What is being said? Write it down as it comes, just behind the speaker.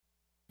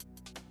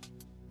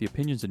The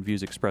opinions and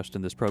views expressed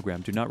in this program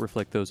do not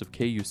reflect those of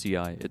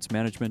KUCI, its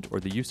management, or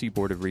the UC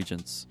Board of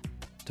Regents.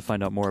 To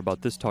find out more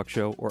about this talk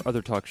show or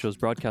other talk shows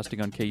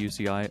broadcasting on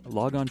KUCI,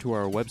 log on to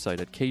our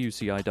website at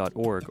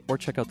kuci.org or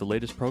check out the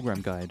latest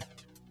program guide.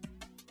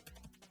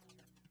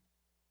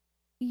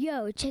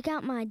 Yo, check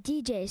out my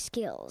DJ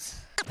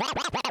skills.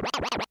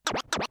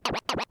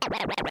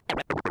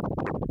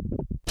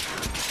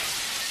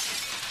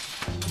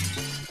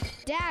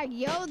 Dad,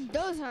 yo,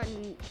 those are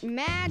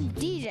mad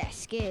DJ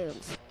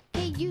skills.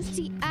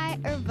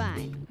 KUCI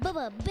Irvine.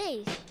 Bubba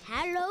Bass,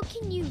 how low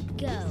can you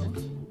go?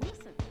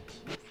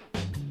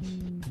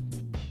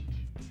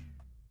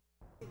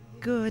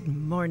 Good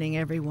morning,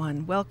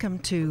 everyone. Welcome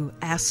to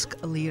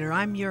Ask a Leader.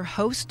 I'm your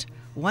host,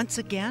 once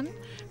again,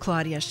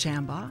 Claudia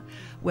Shambaugh.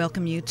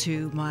 Welcome you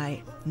to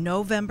my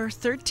November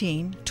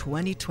 13,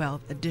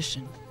 2012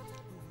 edition.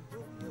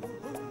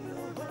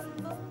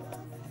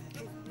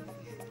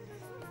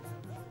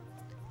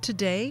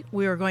 Today,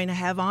 we are going to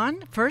have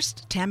on,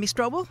 first, Tammy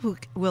Strobel, who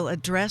will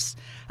address,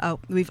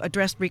 we've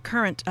addressed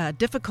recurrent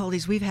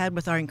difficulties we've had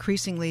with our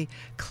increasingly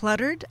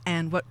cluttered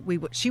and what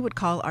she would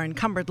call our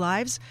encumbered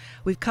lives.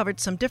 We've covered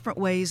some different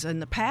ways in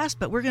the past,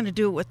 but we're going to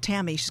do it with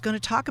Tammy. She's going to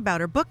talk about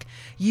her book,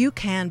 You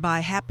Can Buy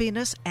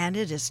Happiness, and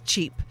It Is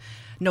Cheap.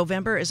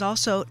 November is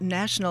also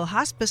National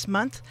Hospice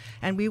Month,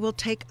 and we will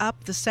take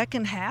up the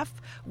second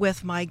half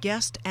with my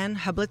guest, Ann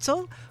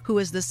Hopsice, who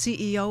is the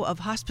CEO of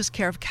Hospice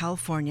Care of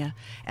California,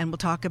 and we'll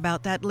talk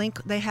about that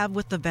link they have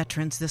with the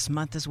veterans this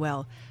month as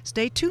well.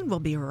 Stay tuned.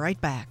 We'll be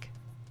right back.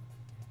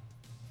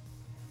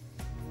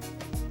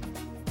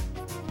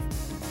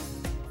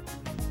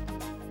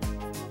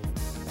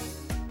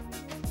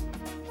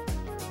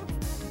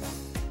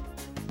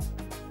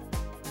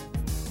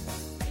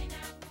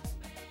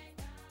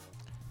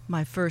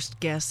 My first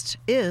guest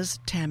is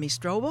Tammy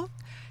Strobel.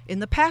 In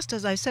the past,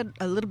 as I said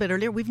a little bit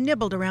earlier, we've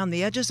nibbled around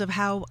the edges of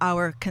how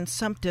our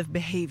consumptive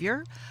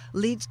behavior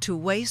leads to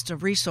waste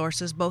of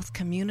resources, both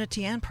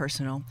community and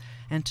personal.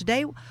 And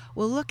today,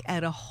 we'll look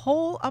at a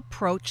whole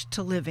approach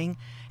to living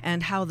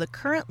and how the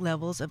current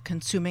levels of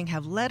consuming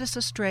have led us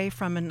astray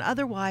from an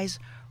otherwise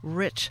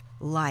rich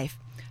life.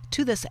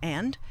 To this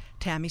end,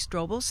 Tammy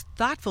Strobel's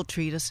thoughtful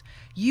treatise,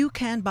 You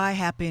Can Buy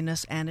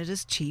Happiness, and It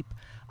Is Cheap,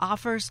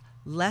 offers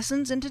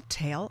lessons in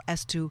detail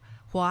as to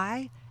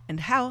why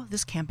and how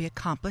this can be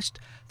accomplished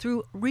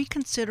through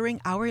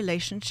reconsidering our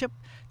relationship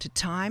to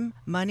time,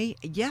 money,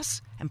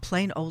 yes, and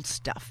plain old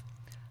stuff.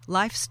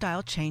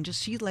 Lifestyle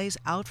changes she lays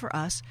out for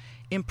us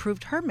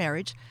improved her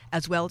marriage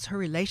as well as her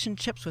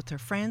relationships with her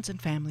friends and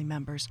family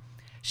members.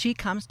 She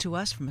comes to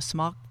us from a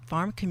small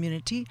farm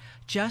community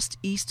just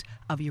east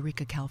of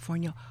Eureka,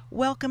 California.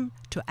 Welcome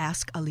to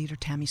Ask a Leader,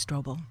 Tammy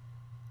Strobel.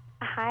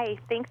 Hi,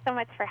 thanks so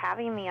much for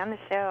having me on the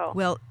show.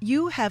 Well,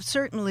 you have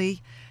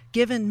certainly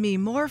given me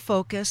more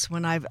focus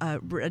when I've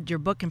read your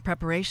book in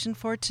preparation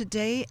for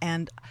today,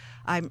 and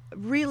I'm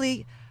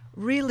really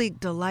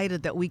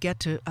delighted that we get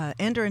to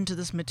enter into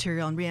this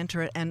material and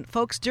re-enter it. And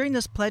folks, during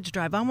this pledge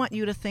drive, I want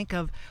you to think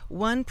of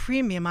one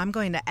premium I'm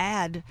going to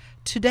add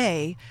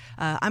today.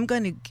 I'm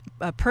going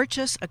to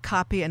purchase a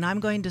copy, and I'm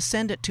going to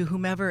send it to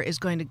whomever is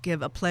going to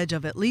give a pledge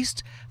of at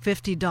least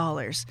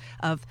 $50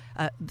 of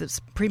this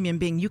premium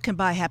being You Can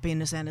Buy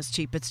Happiness, and It's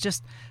Cheap. It's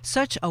just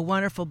such a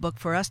wonderful book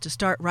for us to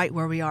start right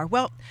where we are.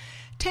 Well,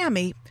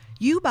 Tammy,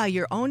 you by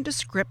your own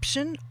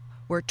description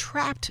were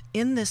trapped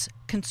in this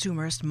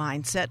consumerist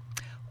mindset.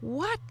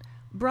 What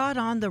brought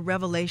on the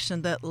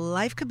revelation that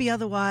life could be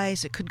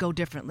otherwise, it could go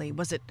differently?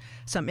 Was it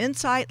some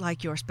insight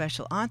like your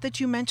special aunt that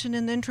you mentioned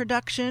in the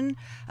introduction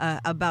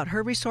about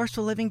her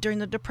resourceful living during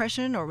the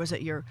Depression? Or was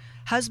it your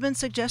husband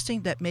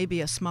suggesting that maybe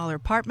a smaller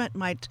apartment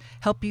might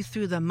help you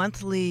through the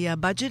monthly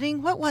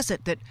budgeting? What was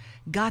it that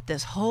got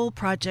this whole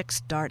project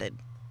started?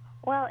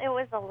 Well, it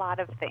was a lot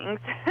of things.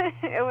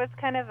 It was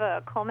kind of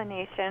a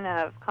culmination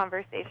of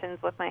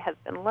conversations with my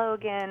husband,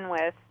 Logan,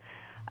 with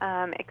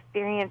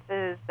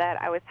experiences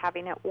that I was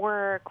having at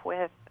work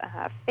with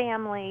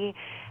family,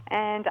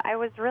 and I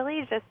was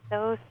really just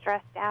so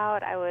stressed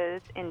out. I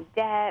was in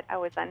debt, I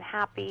was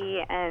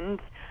unhappy,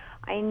 and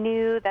I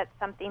knew that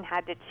something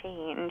had to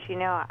change. You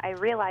know, I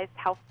realized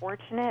how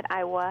fortunate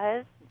I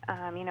was.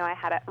 I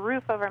had a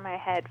roof over my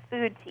head,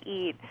 food to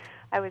eat.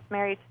 I was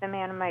married to the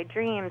man of my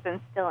dreams and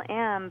still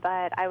am,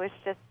 but I was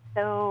just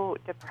so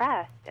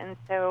depressed, and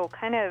so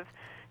kind of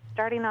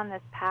starting on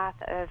this path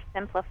of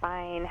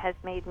simplifying has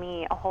made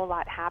me a whole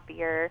lot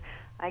happier,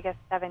 I guess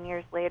 7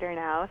 years later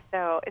now.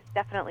 So it's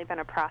definitely been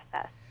a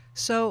process.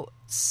 So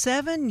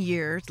 7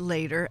 years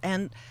later,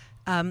 and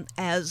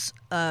as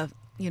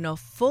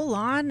full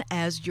on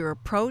as your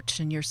approach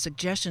and your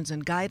suggestions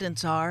and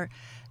guidance are,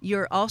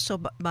 you're also,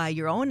 by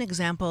your own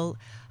example,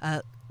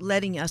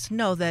 letting us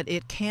know that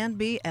it can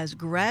be as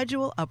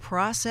gradual a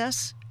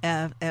process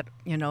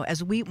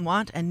as we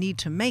want and need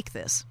to make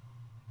this.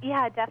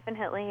 Yeah,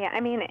 definitely. I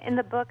mean, in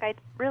the book, I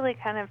really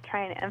kind of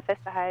try and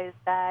emphasize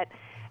that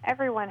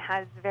everyone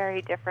has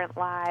very different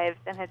lives,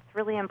 and it's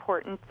really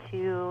important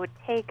to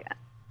take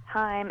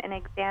time and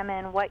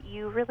examine what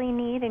you really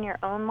need in your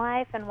own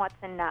life and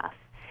what's enough.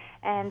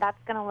 and that's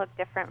going to look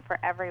different for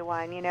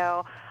everyone.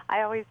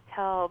 I always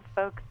tell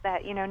folks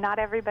that, not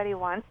everybody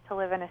wants to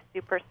live in a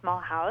super small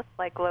house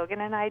like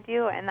Logan and I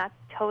do, and that's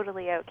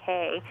totally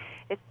okay.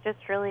 It's just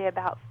really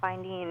about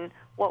finding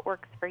what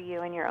works for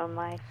you in your own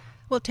life.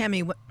 Well,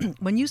 Tammy,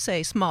 when you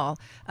say small,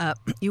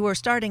 you were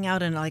starting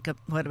out in like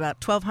about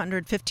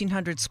 1,200,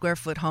 1,500 square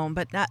foot home,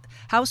 but not,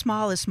 how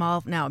small is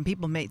small now? And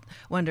people may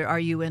wonder, are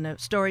you in a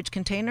storage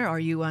container? Are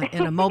you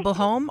in a mobile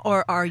home?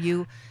 Or are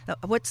you,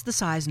 what's the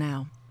size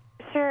now?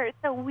 Sure.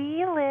 So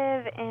we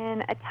live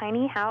in a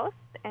tiny house,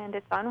 and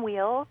it's on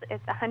wheels.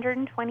 It's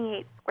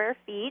 128 square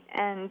feet,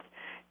 and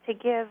to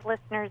give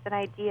listeners an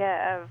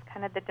idea of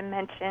kind of the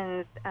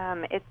dimensions,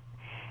 it's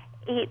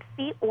 8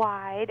 feet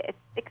wide, it's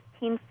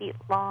 16 feet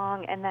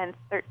long, and then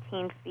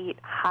 13 feet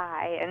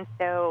high. And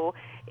so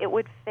it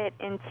would fit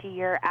into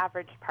your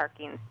average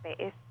parking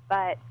space.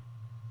 But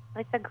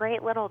it's a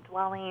great little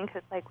dwelling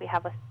because, we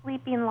have a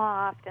sleeping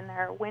loft, and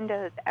there are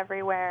windows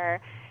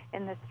everywhere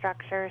in the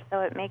structure,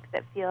 so it makes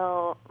it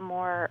feel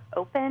more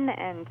open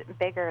and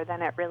bigger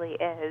than it really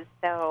is.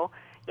 So,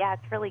 yeah,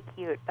 it's really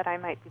cute, but I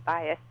might be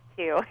biased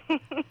too.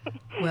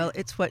 Well,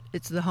 it's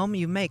the home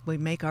you make. We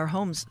make our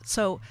homes.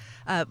 So,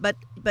 but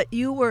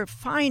you were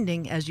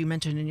finding, as you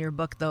mentioned in your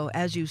book, though,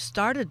 as you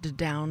started to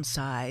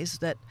downsize,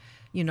 that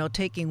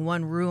taking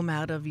one room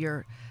out of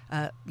your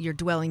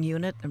dwelling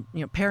unit,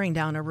 paring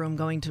down a room,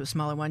 going to a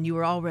smaller one, you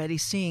were already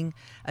seeing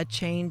a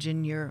change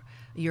in your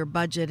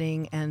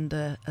budgeting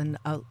and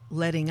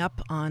letting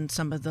up on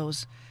some of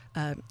those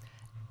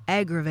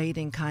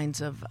aggravating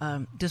kinds of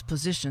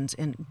dispositions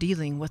in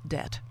dealing with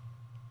debt.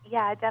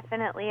 Yeah,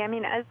 definitely. I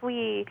mean, as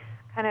we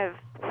kind of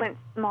went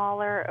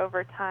smaller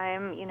over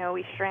time,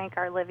 we shrank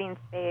our living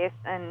space,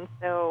 and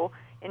so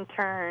in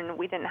turn,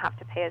 we didn't have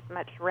to pay as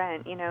much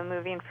rent.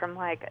 Moving from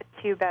like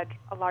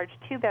a large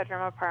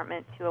two-bedroom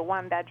apartment to a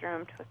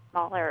one-bedroom to a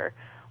smaller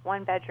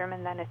one-bedroom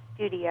and then a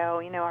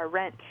studio. Our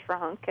rent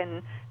shrunk,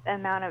 and the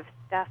amount of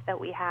stuff that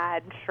we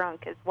had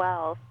shrunk as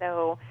well.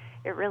 So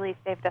it really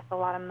saved us a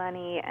lot of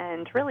money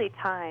and really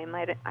time.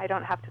 I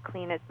don't have to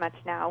clean as much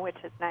now, which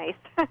is nice.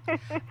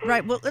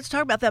 Right. Well, let's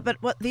talk about that.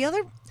 But the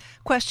other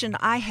question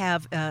I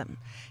have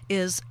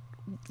is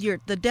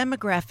the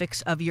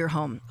demographics of your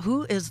home.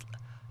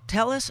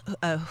 Tell us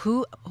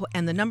who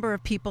and the number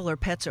of people or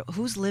pets, or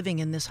who's living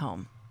in this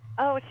home.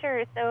 Oh,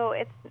 sure. So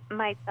it's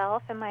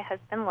myself and my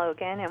husband,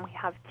 Logan, and we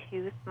have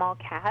 2 small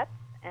cats,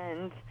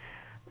 and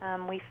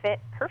we fit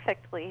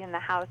perfectly in the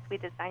house. We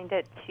designed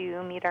it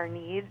to meet our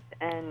needs,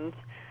 and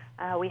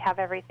we have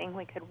everything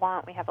we could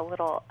want. We have a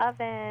little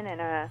oven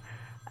and a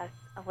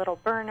little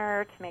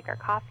burner to make our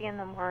coffee in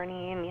the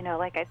morning.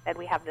 Like I said,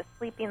 we have the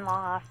sleeping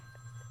loft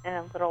and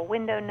a little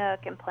window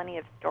nook and plenty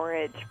of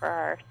storage for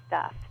our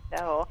stuff.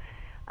 So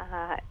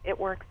it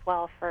works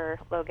well for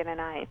Logan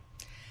and I.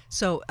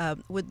 So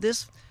would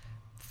this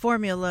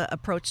formula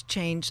approach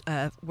change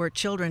were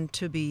children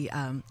to be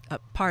a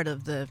part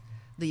of the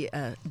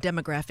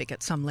demographic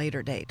at some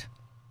later date?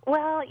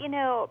 Well,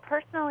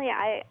 personally,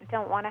 I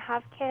don't want to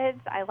have kids.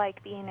 I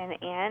like being an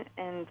aunt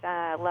and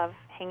love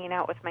hanging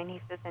out with my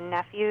nieces and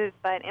nephews.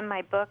 But in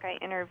my book, I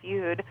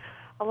interviewed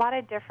a lot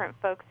of different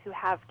folks who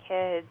have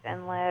kids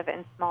and live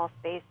in small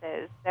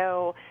spaces.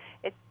 So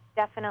it's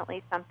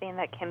definitely something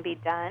that can be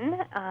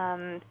done.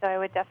 So I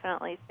would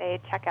definitely say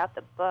check out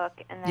the book.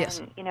 And then,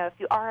 yes, if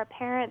you are a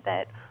parent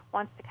that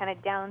wants to kind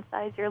of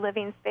downsize your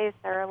living space,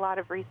 there are a lot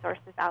of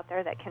resources out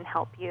there that can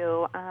help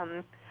you.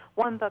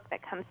 One book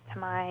that comes to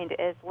mind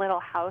is Little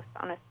House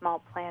on a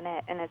Small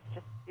Planet, and it's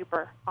just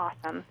super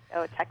awesome.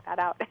 So check that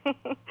out.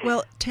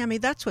 Well, Tammy,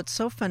 that's what's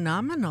so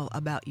phenomenal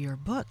about your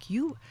book.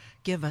 You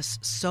give us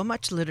so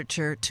much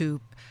literature to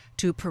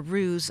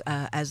peruse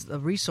as the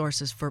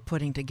resources for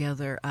putting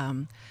together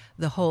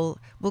the whole,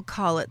 we'll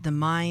call it the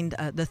mind,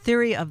 the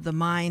theory of the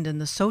mind and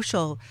the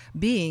social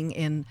being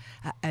and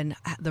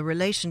the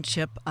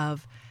relationship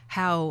of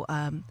how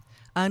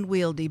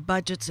unwieldy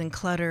budgets and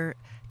clutter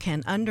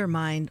can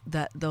undermine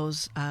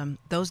those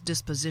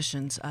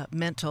dispositions,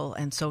 mental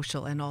and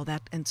social and all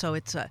that. And so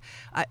it's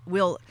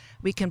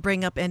we can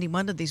bring up any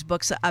one of these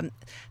books.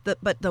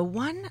 But the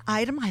one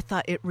item I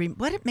thought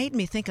what it made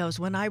me think of was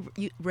when I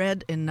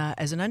read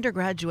as an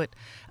undergraduate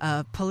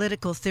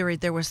political theory,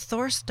 there was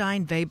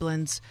Thorstein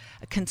Veblen's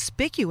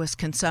conspicuous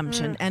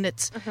consumption, and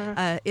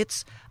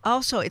it's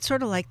also it's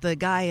sort of like the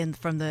guy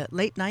from the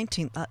late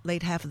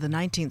half of the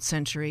 19th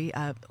century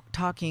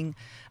talking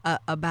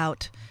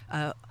about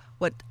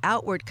what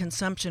outward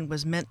consumption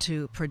was meant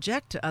to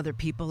project to other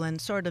people,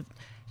 and sort of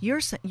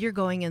you're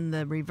going in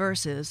the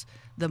reverse. Is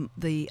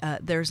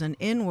there's an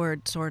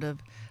inward sort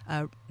of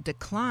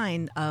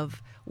decline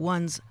of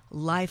one's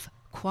life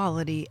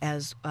quality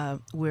as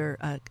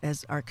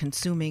as our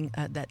consuming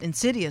that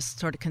insidious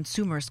sort of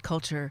consumerist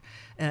culture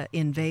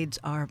invades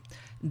our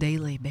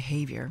daily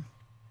behavior.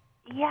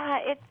 Yeah,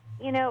 it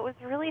was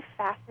really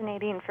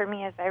fascinating for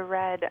me as I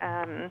read,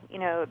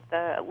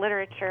 the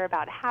literature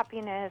about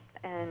happiness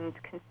and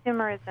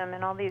consumerism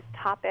and all these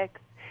topics.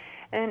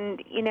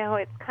 And,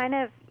 it's kind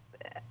of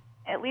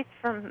at least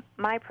from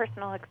my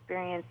personal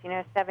experience,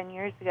 7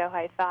 years ago,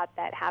 I thought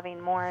that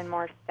having more and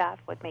more stuff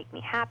would make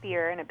me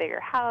happier and a bigger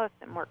house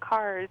and more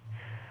cars.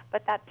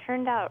 But that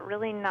turned out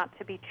really not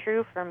to be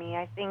true for me.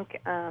 I think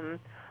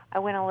I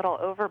went a little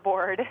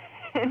overboard.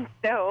 And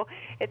so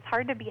it's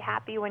hard to be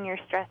happy when you're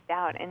stressed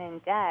out and in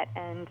debt.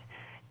 And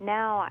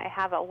now I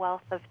have a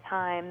wealth of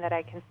time that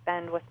I can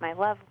spend with my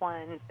loved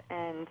ones.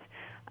 And,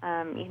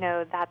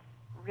 that's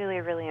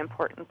really, really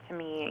important to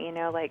me.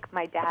 Like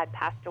my dad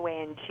passed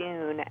away in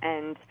June,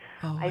 and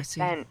I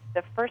spent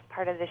the first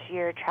part of this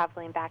year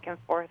traveling back and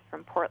forth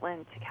from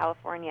Portland to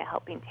California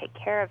helping take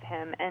care of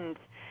him. And,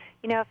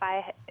 if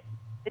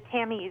the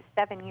Tammy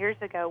 7 years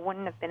ago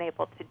wouldn't have been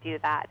able to do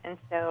that. And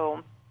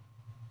so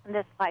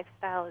this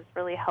lifestyle has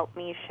really helped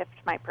me shift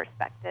my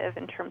perspective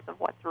in terms of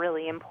what's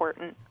really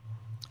important.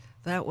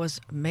 That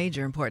was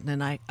major important,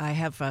 and I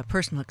have a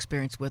personal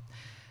experience with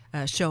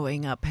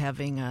showing up,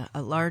 having a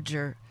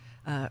larger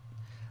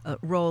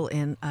role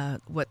in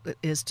what it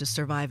is to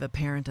survive a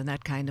parent and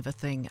that kind of a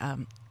thing.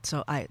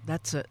 So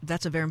that's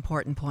a very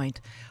important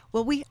point.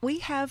 Well, we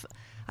have,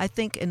 I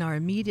think, in our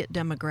immediate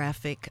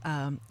demographic,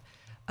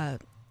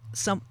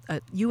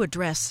 you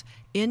address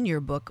in your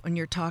book when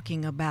you're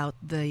talking about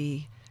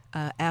the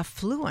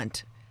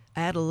affluent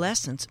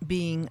adolescents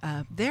being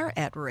they're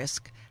at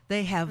risk.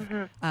 They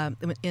have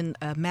in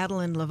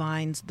Madeline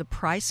Levine's The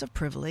Price of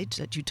Privilege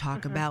that you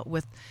talk about,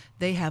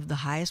 they have the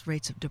highest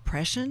rates of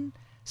depression,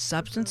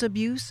 substance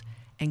abuse,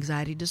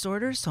 anxiety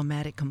disorders,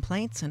 somatic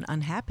complaints, and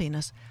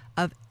unhappiness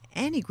of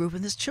any group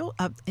in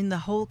the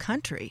whole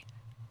country.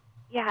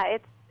 Yeah,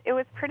 it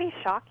was pretty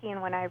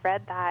shocking when I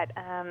read that.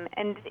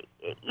 And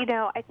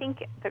I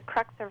think the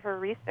crux of her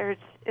research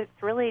is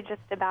really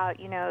just about,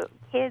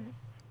 kids.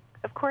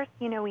 Of course,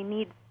 we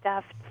need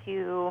stuff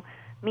to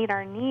meet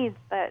our needs,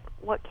 but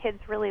what kids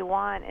really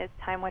want is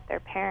time with their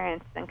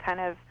parents and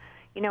kind of,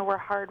 we're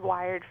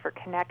hardwired for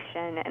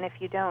connection, and if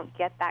you don't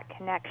get that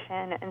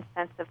connection and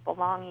sense of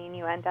belonging,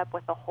 you end up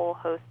with a whole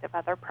host of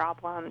other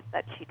problems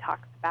that she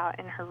talks about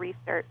in her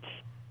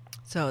research.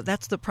 So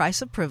that's The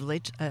Price of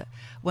Privilege,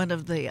 one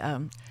of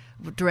the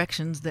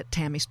directions that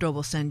Tammy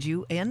Strobel sends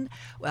you in.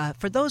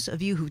 For those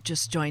of you who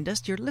just joined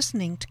us, you're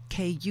listening to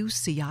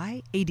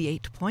KUCI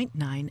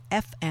 88.9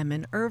 FM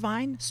in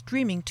Irvine,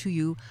 streaming to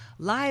you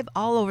live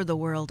all over the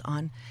world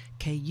on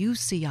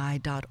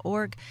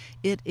KUCI.org.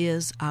 It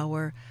is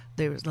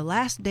the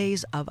last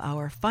days of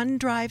our fund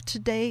drive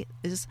today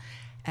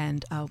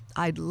and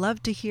I'd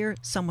love to hear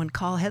someone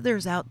call.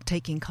 Heather's out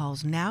taking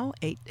calls now.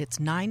 It's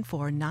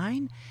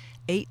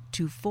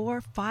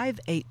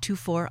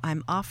 949-824-5824.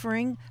 I'm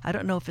offering, I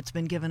don't know if it's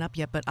been given up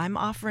yet, but I'm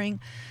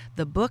offering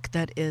the book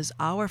that is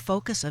our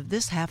focus of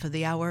this half of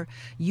the hour,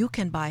 You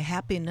Can Buy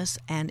Happiness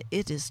and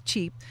It Is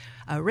Cheap,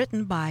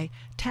 written by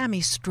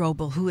Tammy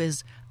Strobel, who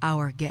is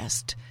our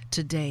guest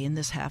today in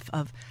this half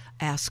of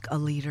Ask a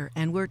Leader.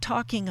 And we're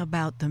talking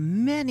about the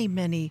many,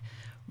 many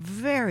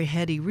very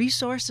heady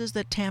resources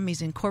that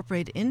Tammy's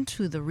incorporated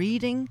into the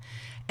reading.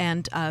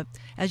 And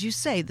as you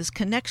say, this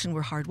connection,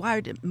 we're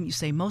hardwired. You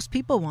say most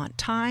people want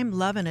time,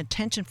 love, and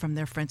attention from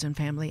their friends and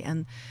family.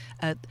 And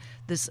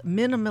this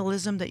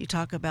minimalism that you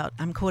talk about,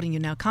 I'm quoting you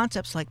now,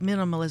 concepts like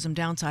minimalism,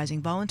 downsizing,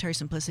 voluntary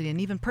simplicity, and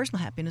even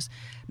personal happiness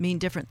mean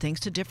different things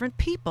to different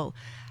people.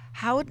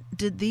 How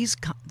did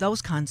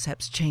those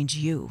concepts change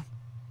you?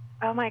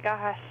 Oh, my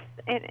gosh,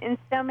 in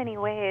so many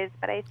ways.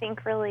 But I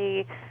think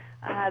really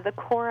the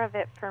core of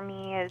it for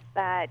me is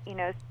that,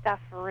 stuff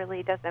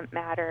really doesn't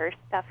matter.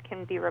 Stuff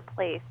can be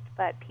replaced,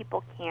 but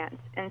people can't.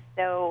 And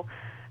so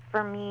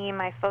for me,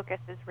 my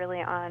focus is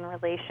really on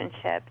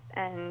relationships.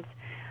 And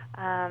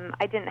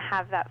I didn't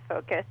have that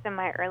focus in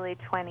my early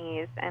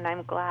 20s, and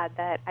I'm glad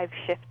that I've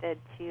shifted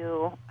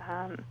to,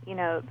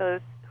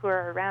 those who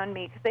are around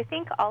me. Because I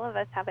think all of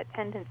us have a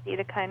tendency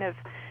to kind of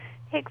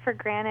take for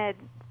granted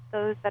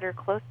those that are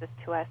closest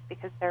to us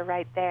because they're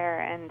right there.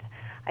 And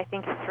I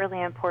think it's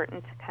really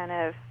important to kind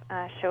of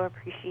show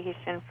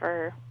appreciation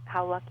for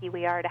how lucky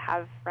we are to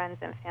have friends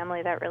and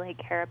family that really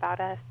care about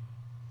us.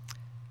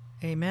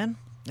 Amen.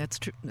 That's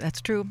true.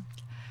 That's true.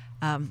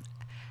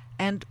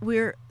 And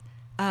we're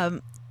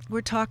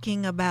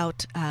talking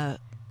about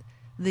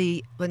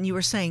when you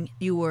were saying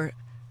you were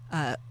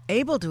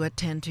able to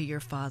attend to your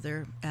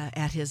father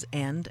at his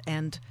end,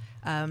 and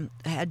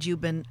had you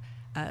been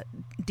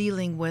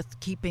dealing with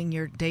keeping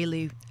your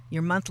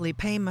monthly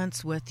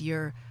payments with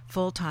your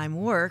full-time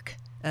work,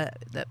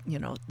 that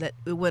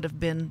it would have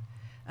been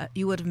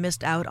you would have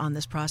missed out on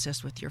this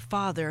process with your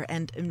father.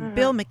 And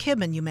Bill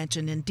McKibben, you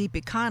mentioned in Deep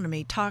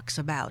Economy, talks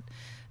about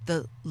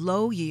the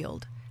low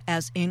yield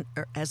as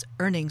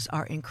earnings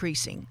are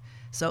increasing.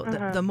 So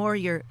the more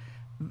you're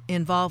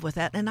involved with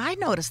that, and I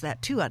noticed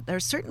that too. There are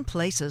certain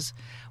places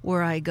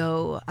where I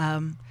go,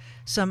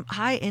 some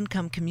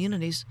high-income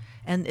communities,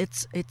 and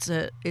it's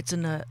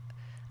in a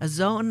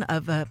zone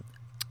of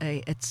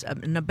it's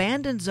an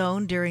abandoned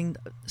zone during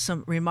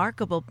some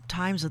remarkable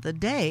times of the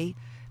day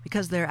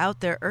because they're out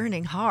there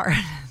earning hard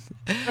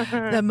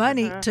the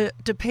money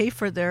to pay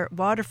for their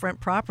waterfront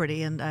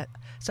property. And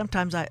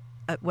sometimes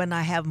when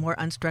I have more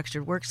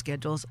unstructured work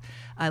schedules,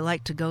 I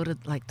like to go to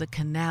like the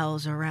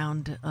canals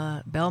around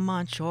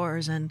Belmont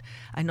Shores, and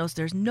I notice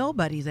there's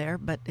nobody there,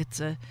 but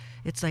it's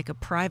like a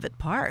private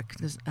park,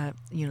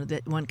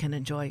 that one can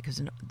enjoy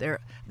because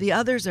the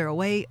others are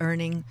away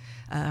earning,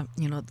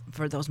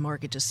 for those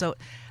mortgages. So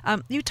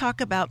you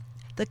talk about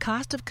the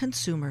cost of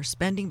consumer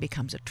spending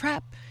becomes a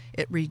trap.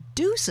 It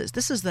reduces,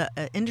 this is the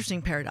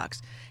interesting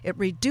paradox, it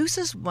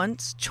reduces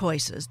one's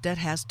choices. Debt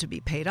has to be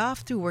paid off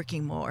through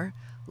working more,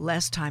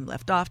 less time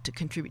left off to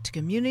contribute to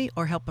community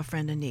or help a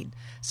friend in need,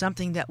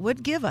 something that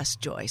would give us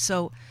joy.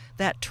 So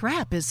that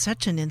trap is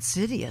such an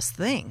insidious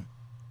thing.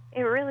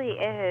 It really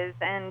is,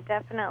 and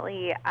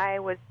definitely I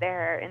was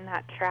there in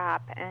that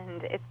trap,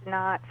 and it's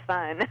not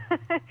fun,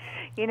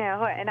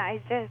 and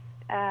I just,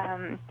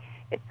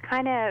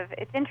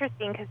 it's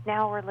interesting because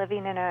now we're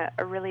living in a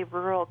really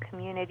rural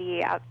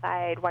community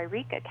outside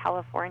Wairika,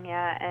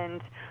 California,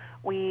 and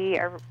we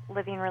are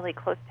living really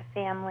close to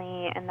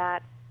family, and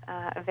that's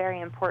very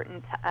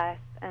important to us.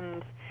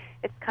 And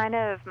it's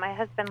my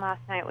husband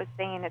last night was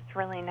saying it's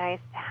really nice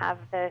to have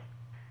this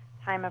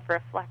time of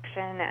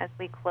reflection as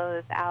we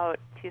close out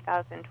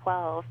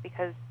 2012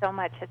 because so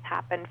much has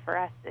happened for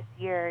us this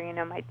year.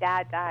 My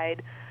dad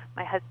died.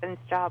 My husband's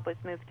job was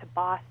moved to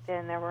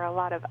Boston. There were a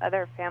lot of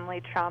other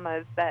family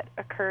traumas that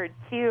occurred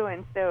too,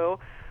 and so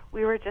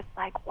we were just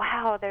like,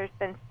 wow, there's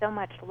been so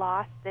much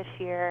loss this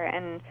year,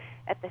 and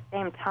at the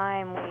same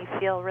time we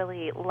feel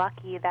really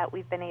lucky that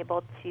we've been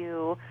able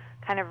to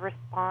kind of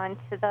respond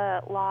to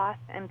the loss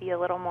and be a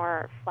little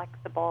more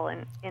flexible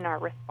in our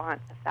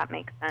response, if that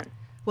makes sense.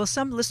 Well,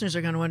 some listeners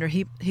are going to wonder,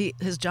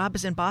 his job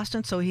is in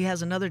Boston, so he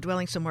has another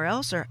dwelling somewhere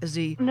else, or is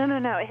he? No.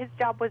 His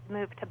job was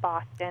moved to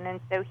Boston, and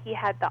so he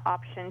had the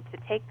option to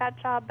take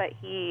that job, but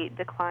he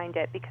declined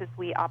it because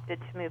we opted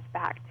to move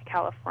back to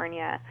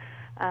California.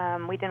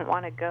 We didn't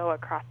want to go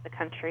across the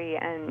country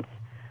and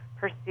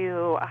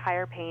pursue a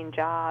higher-paying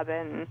job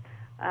and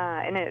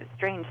in a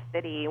strange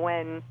city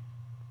when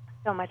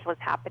so much was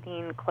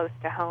happening close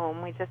to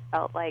home. We just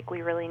felt like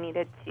we really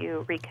needed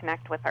to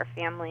reconnect with our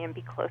family and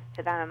be close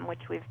to them,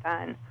 which we've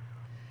done.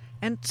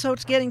 And so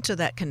it's getting to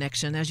that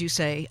connection, as you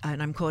say,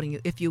 and I'm quoting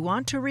you, if you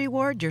want to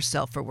reward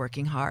yourself for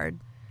working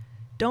hard,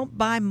 don't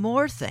buy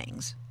more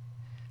things.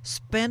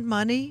 Spend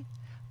money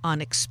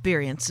on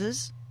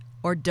experiences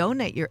or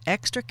donate your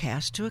extra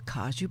cash to a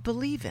cause you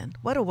believe in.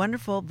 What a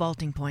wonderful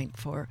vaulting point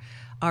for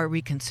our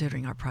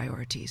reconsidering our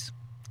priorities.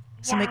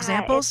 Some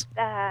examples?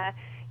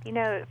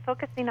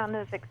 Focusing on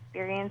those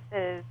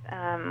experiences,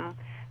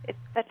 it's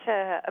such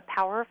a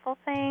powerful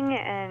thing,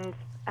 and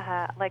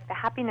like the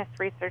happiness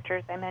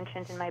researchers I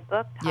mentioned in my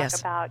book talk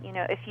about,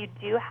 if you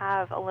do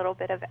have a little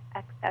bit of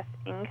excess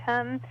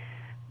income,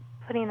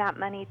 putting that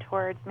money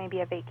towards maybe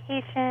a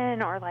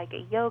vacation or like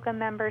a yoga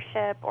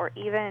membership or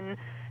even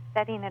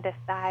setting it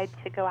aside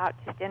to go out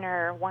to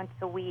dinner once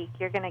a week,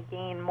 you're going to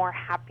gain more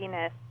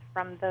happiness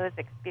from those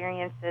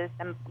experiences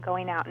than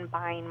going out and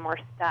buying more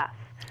stuff,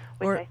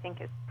 which I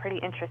think is pretty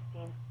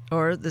interesting.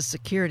 Or the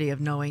security of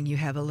knowing you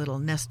have a little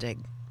nest egg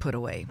put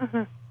away.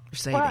 Mm-hmm.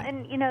 Saving. Well,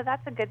 and,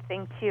 that's a good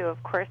thing, too.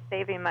 Of course,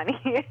 saving money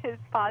is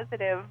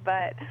positive,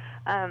 but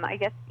I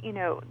guess,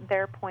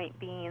 their point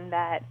being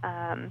that,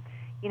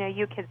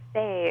 you can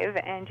save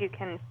and you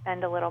can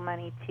spend a little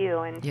money, too,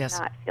 and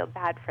not feel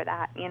bad for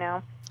that,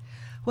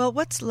 Well,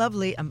 what's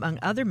lovely, among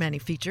other many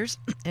features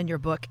in your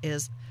book,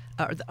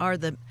 are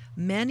the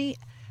many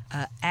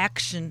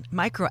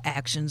micro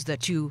actions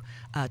that you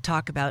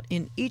talk about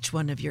in each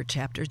one of your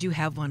chapters. You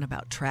have one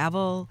about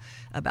travel,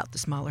 about the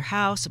smaller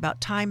house, about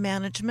time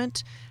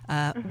management.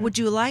 Would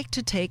you like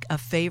to take a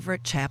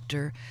favorite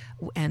chapter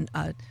and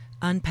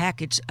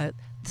unpackage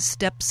the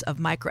steps of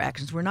micro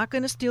actions? We're not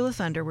going to steal the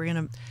thunder. We're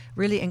going to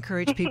really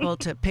encourage people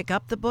to pick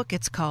up the book.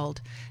 It's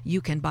called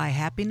You Can Buy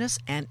Happiness,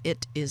 and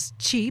it is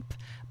cheap,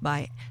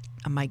 by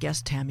my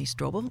guest Tammy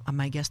Strobel,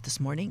 my guest this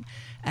morning.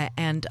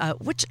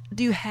 Which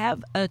do you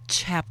have a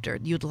chapter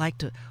you'd like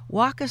to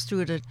walk us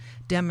through to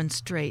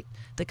demonstrate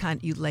the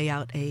kind you lay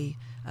out a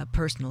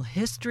personal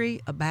history,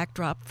 a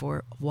backdrop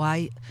for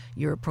why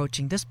you're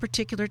approaching this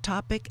particular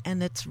topic,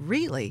 and it's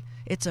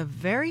a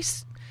very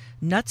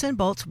nuts and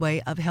bolts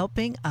way of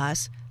helping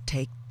us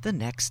take the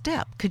next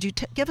step. Could you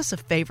give us a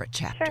favorite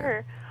chapter?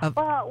 Sure.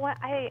 Well,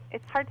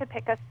 it's hard to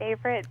pick a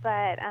favorite,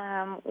 but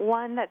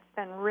one that's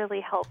been really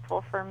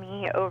helpful for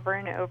me over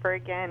and over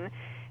again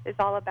is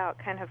all about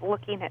kind of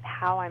looking at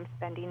how I'm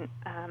spending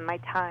my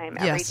time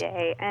every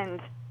day.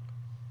 And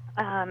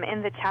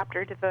in the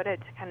chapter devoted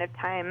to kind of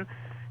time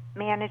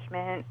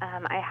management,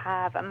 I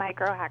have a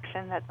micro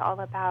action that's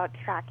all about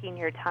tracking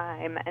your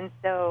time. And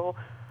so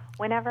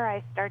whenever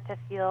I start to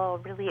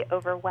feel really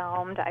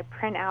overwhelmed, I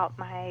print out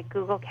my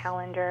Google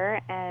Calendar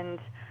and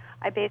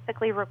I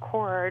basically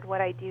record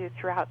what I do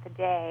throughout the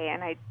day,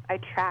 and I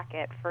track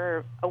it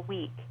for a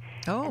week.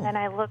 Oh. And then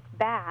I look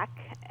back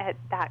at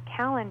that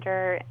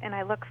calendar and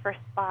I look for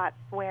spots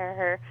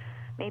where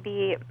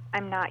maybe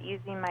I'm not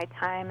using my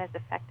time as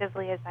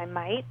effectively as I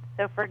might.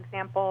 So, for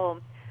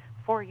example,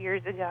 4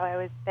 years ago, I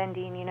was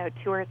spending,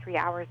 2 or 3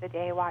 hours a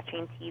day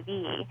watching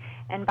TV.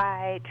 And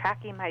by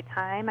tracking my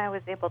time, I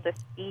was able to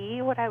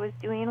see what I was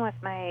doing with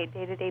my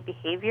day-to-day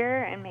behavior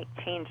and make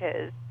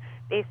changes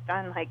based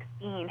on,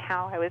 seeing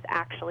how I was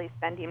actually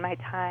spending my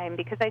time.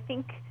 Because I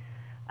think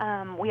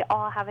we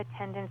all have a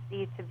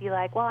tendency to be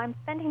like, well, I'm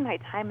spending my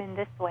time in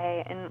this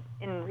way, and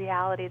in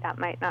reality, that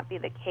might not be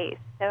the case.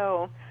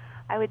 So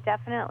I would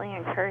definitely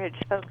encourage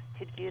folks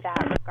to do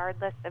that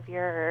regardless of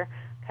your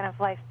kind of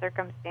life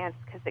circumstance,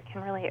 because it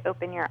can really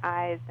open your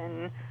eyes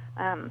and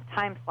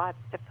time slots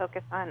to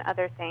focus on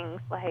other things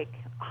like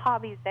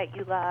hobbies that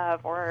you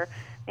love, or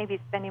maybe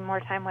spending more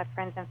time with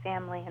friends and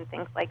family and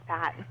things like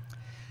that.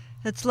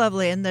 That's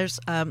lovely. And there's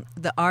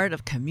the art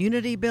of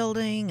community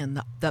building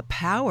and the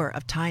power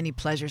of tiny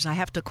pleasures. I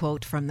have to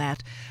quote from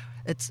that.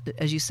 It's,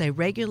 as you say,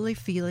 regularly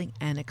feeling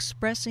and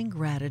expressing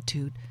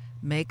gratitude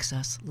makes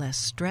us less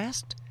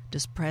stressed,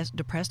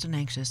 depressed and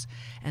anxious,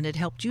 and it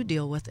helped you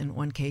deal with, in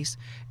one case,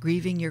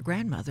 grieving your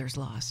grandmother's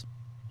loss.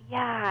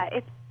 Yeah,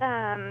 it's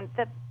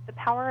the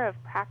power of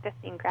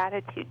practicing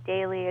gratitude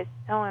daily is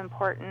so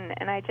important.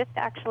 And I just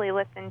actually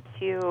listened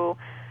to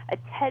a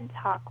TED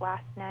Talk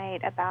last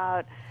night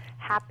about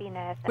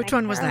happiness. Which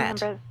one was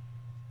that?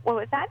 What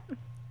was that?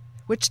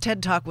 Which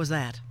TED Talk was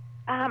that?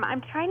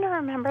 I'm trying to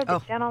remember the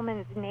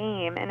gentleman's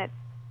name, and it's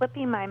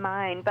slipping my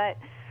mind, but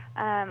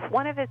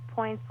one of his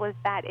points was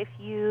that if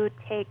you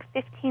take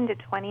 15 to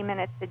 20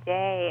 minutes a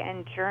day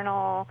and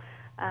journal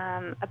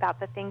about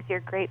the things you're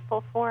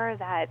grateful for,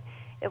 that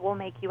it will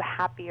make you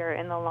happier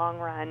in the long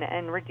run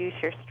and reduce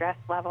your stress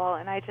level.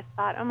 And I just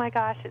thought, oh my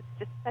gosh, it's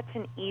just such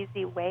an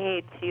easy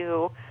way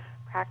to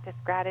practice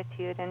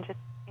gratitude and just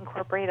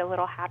incorporate a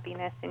little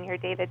happiness in your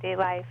day-to-day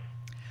life.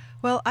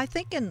 Well, I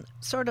think in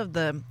sort of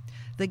the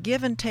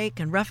give and take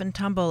and rough and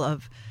tumble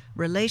of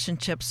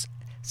relationships,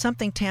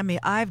 something, Tammy,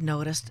 I've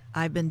noticed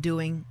I've been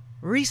doing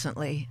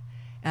recently,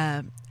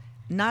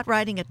 not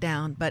writing it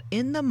down, but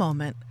in the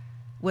moment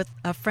with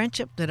a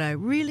friendship that I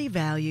really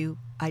value,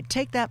 I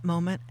take that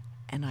moment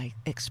and I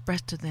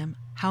express to them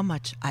how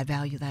much I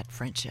value that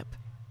friendship.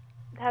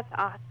 That's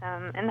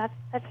awesome, and that's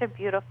such a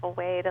beautiful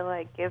way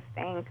to give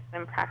thanks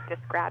and practice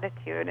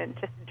gratitude, and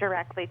just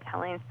directly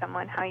telling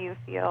someone how you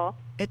feel.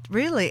 It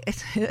really,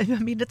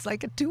 it's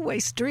like a two-way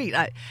street.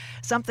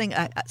 Something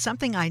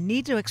I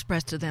need to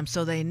express to them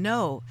so they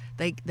know,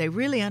 they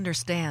really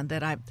understand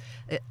that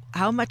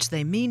how much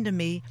they mean to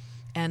me,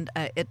 and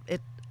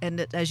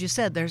as you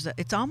said,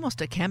 it's almost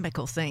a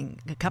chemical thing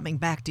coming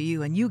back to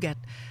you, and you get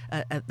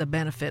the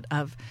benefit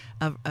of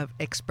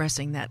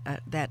expressing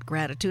that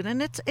gratitude.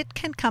 And it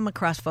can come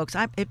across, folks.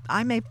 I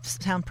may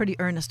sound pretty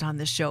earnest on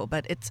this show,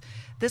 but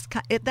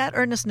that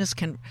earnestness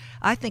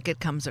I think it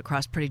comes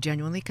across pretty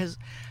genuinely, because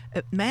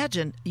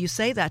imagine you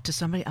say that to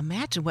somebody.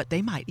 Imagine what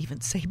they might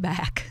even say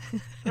back.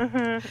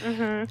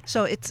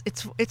 So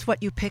it's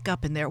what you pick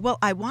up in there. Well,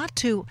 I want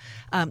to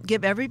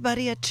give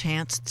everybody a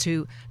chance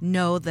to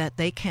know that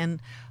they can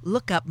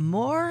look up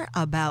more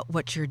about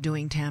what you're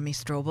doing, Tammy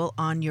Strobel,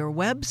 on your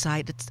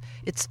website. It's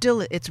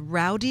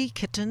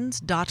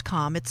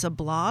rowdykittens.com. It's a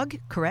blog,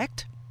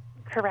 correct?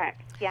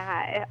 Correct.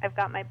 Yeah, I've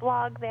got my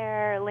blog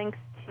there, links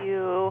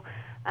to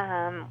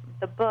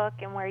the book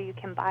and where you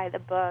can buy the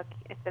book.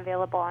 It's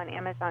available on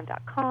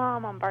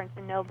Amazon.com, on Barnes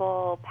 &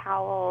 Noble,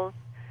 Powell's,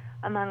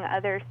 among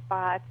other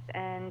spots.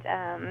 And,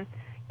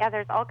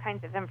 there's all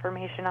kinds of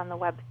information on the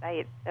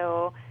website.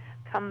 So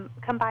come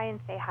by and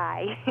say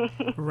hi.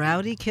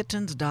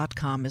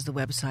 Rowdykittens.com is the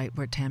website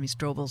where Tammy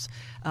Strobel's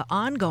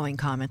ongoing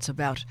comments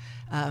about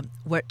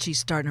what she's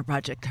starting her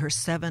project, her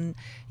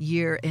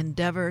 7-year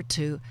endeavor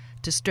to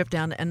strip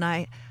down. And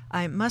I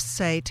must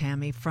say,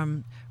 Tammy,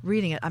 from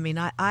reading it,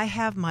 I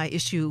have my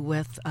issue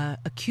with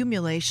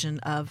accumulation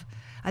of,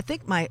 I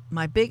think my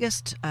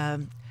biggest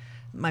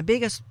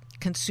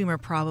consumer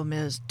problem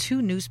is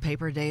 2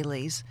 newspaper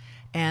dailies.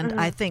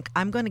 And I think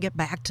I'm going to get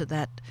back to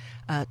that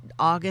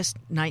August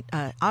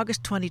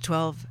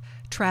 2012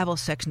 travel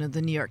section of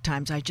the New York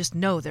Times. I just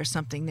know there's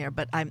something there.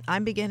 But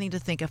I'm beginning to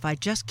think if I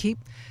just keep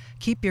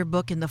your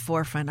book in the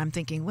forefront, I'm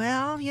thinking,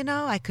 well,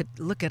 I could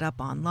look it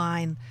up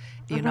online.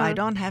 I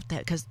don't have to,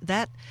 because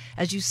that,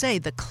 as you say,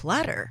 the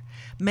clutter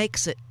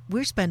makes it,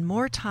 we spend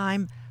more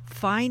time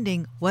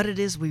finding what it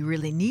is we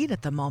really need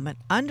at the moment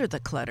under the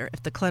clutter.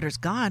 If the clutter's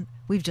gone,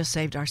 we've just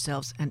saved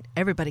ourselves, and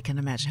everybody can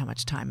imagine how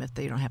much time if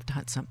they don't have to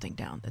hunt something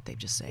down that they've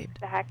just saved.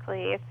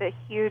 Exactly. It's a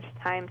huge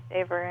time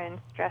saver and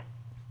stress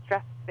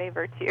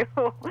saver too.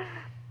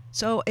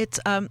 So it's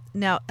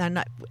now,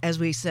 and as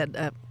we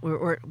said,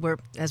 we're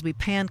as we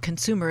pan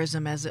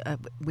consumerism, as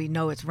we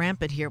know it's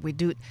rampant here. We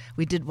did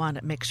want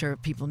to make sure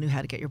people knew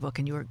how to get your book,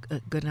 and you were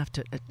good enough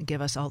to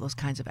give us all those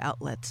kinds of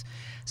outlets.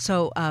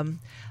 So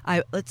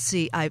let's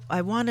see.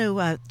 I want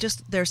to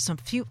just there's some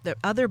few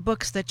other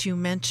books that you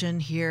mention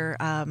here.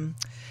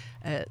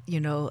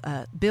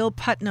 Bill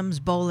Putnam's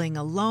Bowling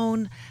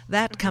Alone.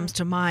 That comes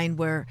to mind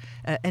where,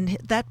 and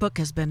that book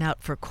has been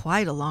out for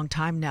quite a long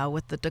time now.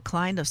 With the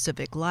decline of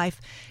civic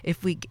life,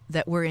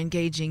 that we're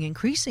engaging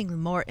increasingly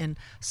more in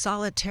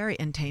solitary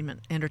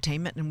entertainment,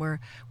 and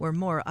we're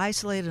more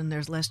isolated, and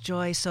there's less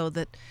joy. So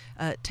that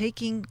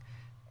taking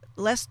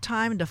less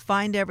time to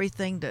find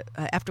everything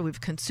after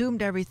we've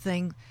consumed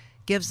everything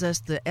gives us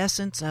the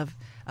essence of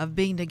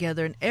being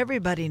together. And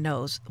everybody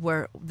knows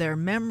where their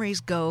memories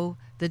go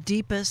the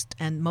deepest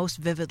and most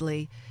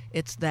vividly.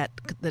 It's the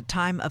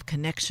time of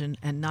connection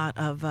and not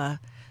of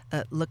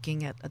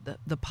looking at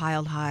the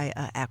piled high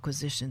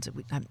acquisitions.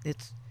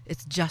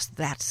 It's just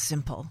that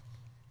simple.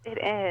 It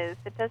is.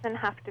 It doesn't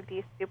have to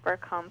be super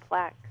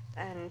complex.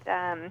 And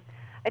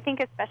I think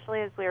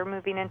especially as we're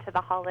moving into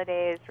the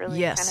holidays, really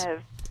Yes. kind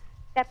of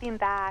stepping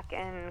back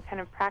and kind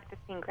of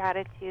practicing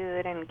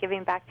gratitude and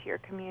giving back to your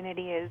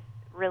community is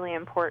really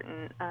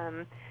important.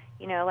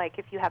 Like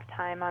if you have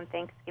time on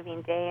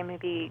Thanksgiving Day,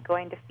 maybe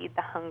going to feed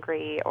the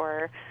hungry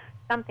or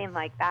something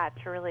like that,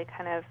 to really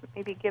kind of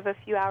maybe give a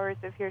few hours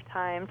of your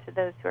time to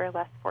those who are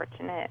less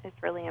fortunate is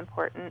really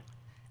important.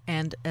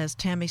 And as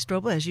Tammy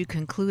Strobel, as you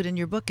conclude in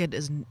your book, it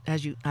is,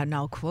 I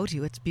now quote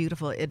you, it's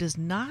beautiful. It is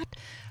not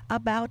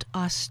about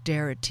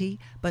austerity,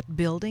 but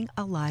building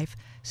a life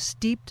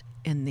steeped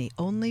in the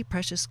only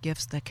precious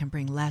gifts that can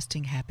bring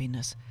lasting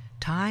happiness: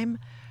 time,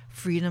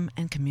 freedom,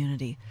 and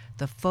community.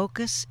 The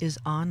focus is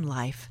on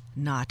life,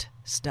 not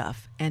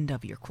stuff. End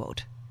of your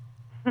quote.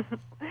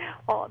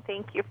 Well,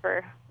 thank you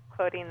for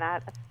quoting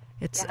that.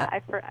 It's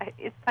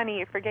it's funny,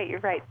 you forget you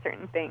write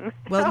certain things.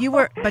 Well,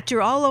 but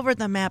you're all over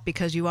the map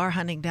because you are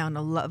hunting down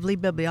a lovely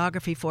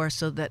bibliography for us,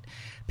 so that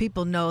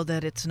people know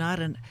that it's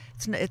not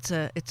it's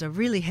a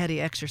really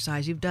heady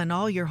exercise. You've done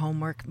all your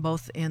homework,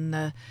 both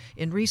in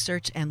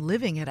research and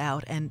living it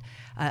out. And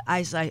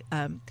as I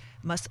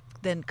must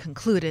then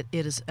conclude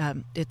it's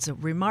a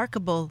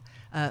remarkable,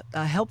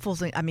 helpful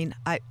thing. I mean,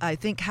 I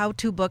think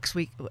how-to books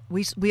we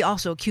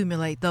also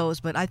accumulate those,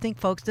 but I think,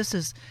 folks, this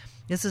is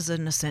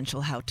an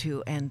essential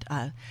how-to, and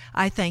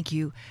I thank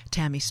you,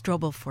 Tammy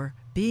Strobel, for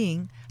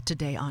being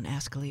today on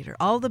Ask a Leader.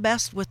 All the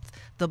best with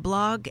the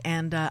blog,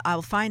 and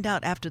I'll find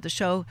out after the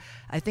show.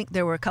 I think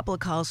there were a couple of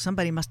calls.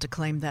 Somebody must have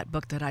claimed that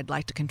book that I'd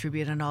like to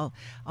contribute, and I'll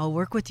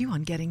work with you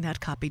on getting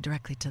that copy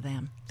directly to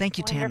them. Thank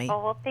you, Wonderful. Tammy.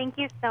 Well, thank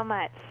you so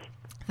much.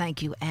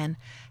 Thank you, and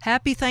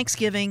happy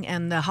Thanksgiving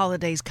and the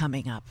holidays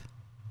coming up.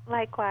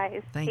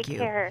 Likewise. Thank you. Take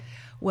care.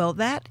 Well,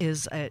 that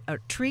is a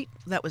treat.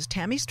 That was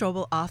Tammy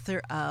Strobel,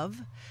 author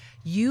of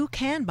You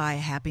Can Buy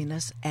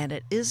Happiness, and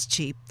It Is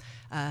Cheap,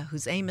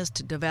 whose aim is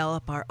to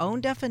develop our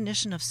own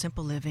definition of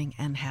simple living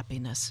and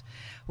happiness.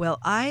 Well,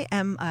 I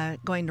am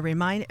going to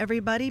remind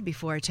everybody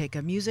before I take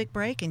a music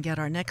break and get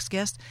our next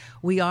guest,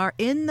 we are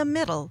in the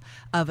middle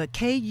of a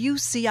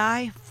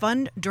KUCI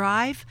fund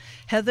drive.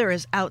 Heather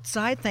is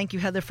outside. Thank you,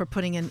 Heather, for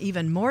putting in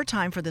even more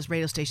time for this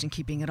radio station,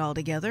 keeping it all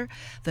together.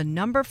 The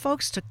number,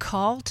 folks, to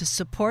call to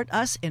support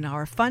us in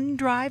our fund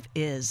drive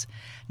is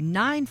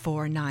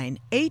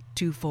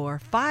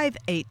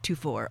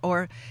 949-824-5824.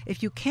 Or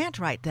if you can't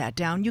write that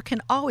down, you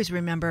can always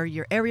remember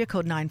your area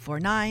code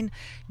 949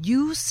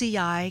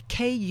 UCI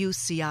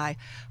KUCI.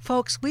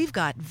 Folks, we've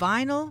got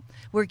vinyl.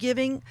 We're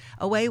giving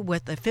away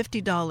with a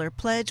 $50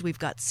 pledge. We've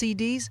got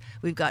CDs,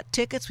 we've got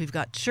tickets, we've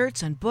got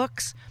shirts and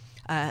books.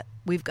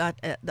 We've got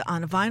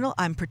on vinyl.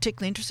 I'm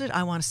particularly interested.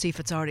 I want to see if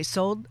it's already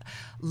sold.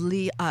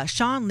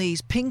 Sean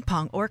Lee's Ping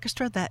Pong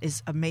Orchestra. That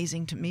is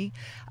amazing to me.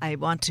 I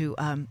want to.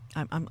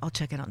 I'll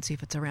check it out and see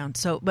if it's around.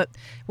 So, but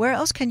where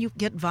else can you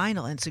get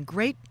vinyl? And it's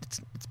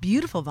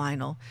beautiful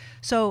vinyl.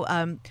 So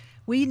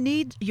we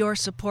need your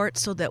support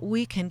so that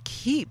we can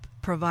keep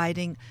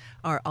providing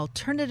our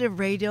alternative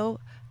radio,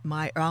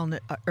 my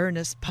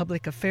earnest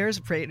public affairs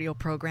radio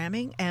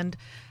programming, and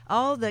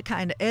all the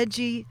kind of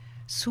edgy,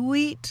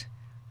 sweet,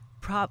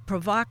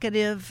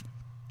 provocative,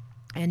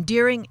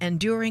 enduring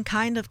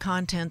kind of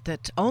content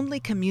that only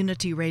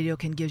community radio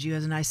can give you.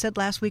 As I said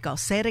last week, I'll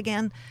say it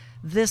again,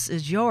 this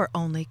is your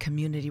only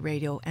community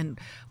radio, and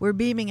we're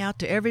beaming out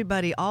to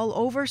everybody all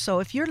over. So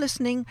if you're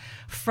listening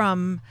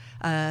from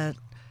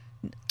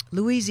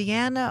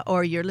Louisiana,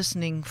 or you're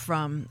listening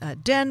from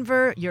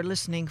Denver, you're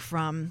listening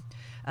from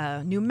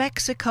New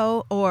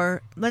Mexico,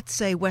 or let's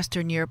say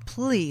Western Europe,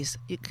 please,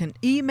 you can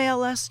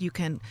email us, you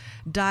can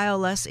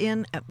dial us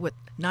in with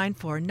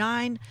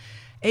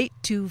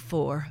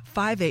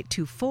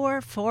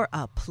 949-824-5824 for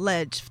a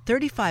pledge.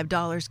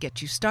 $35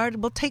 gets you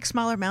started. We'll take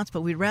smaller amounts,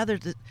 but we'd rather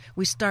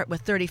we start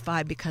with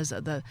 $35 because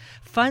of the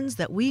funds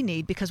that we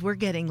need, because we're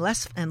getting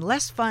less and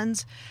less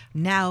funds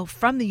now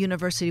from the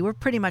university. We're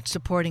pretty much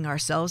supporting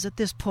ourselves at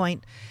this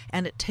point,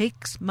 and it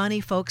takes money,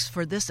 folks,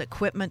 for this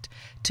equipment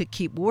to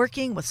keep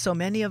working, with so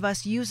many of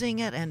us using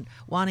it and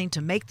wanting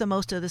to make the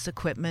most of this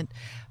equipment,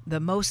 the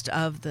most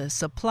of the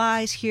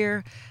supplies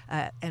here,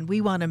 and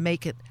we want to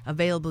make it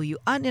available you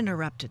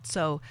uninterrupted.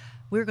 So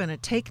We're going to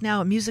take now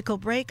a musical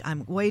break.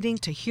 I'm waiting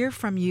to hear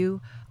from you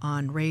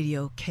on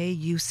Radio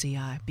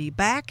KUCI. Be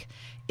back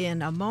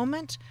in a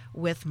moment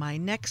with my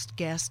next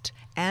guest,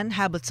 Ann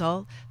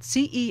Habitzel,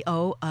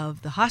 CEO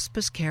of the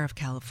Hospice Care of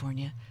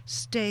California.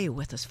 Stay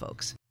with us,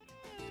 folks.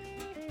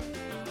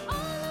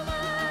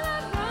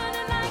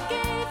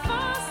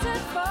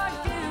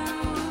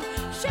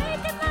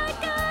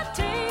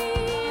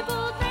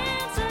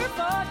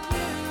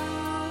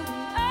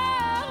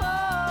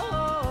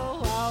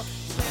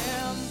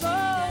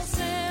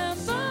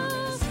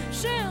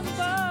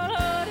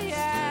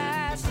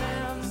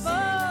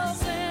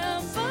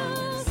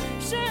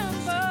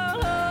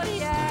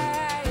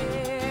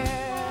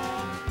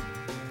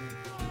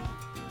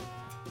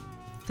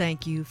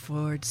 Thank you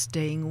for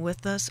staying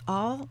with us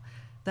all.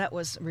 That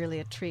was really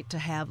a treat to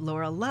have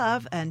Laura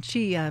Love, and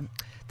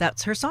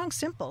that's her song,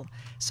 Simple.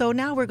 So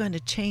now we're going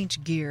to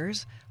change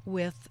gears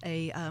with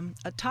a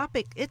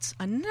topic. It's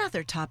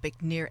another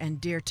topic near and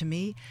dear to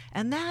me,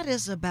 and that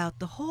is about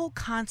the whole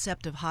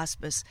concept of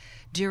hospice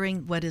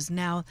during what is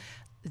now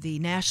the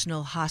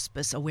National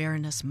Hospice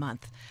Awareness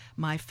Month.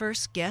 My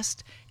first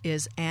guest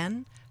is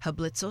Ann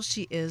Habitzel.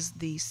 She is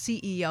the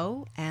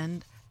CEO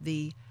and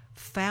the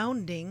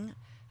founding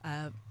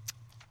I'm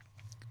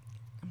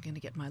going to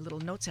get my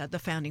little notes out. The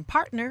founding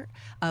partner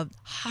of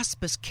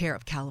Hospice Care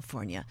of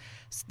California.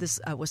 This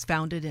was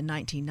founded in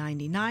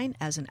 1999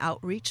 as an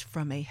outreach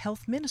from a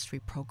health ministry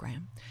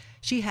program.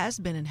 She has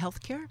been in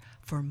healthcare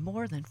for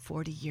more than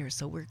 40 years,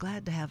 so we're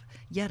glad to have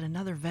yet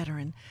another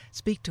veteran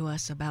speak to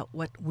us about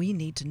what we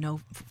need to know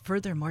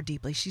further, more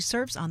deeply. She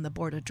serves on the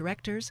board of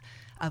directors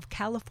of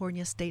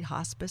California State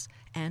Hospice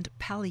and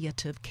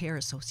Palliative Care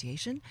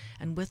Association,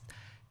 and with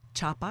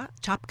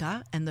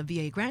CHOPCA and the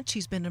VA grant,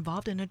 she's been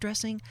involved in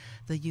addressing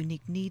the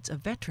unique needs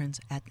of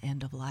veterans at the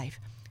end of life.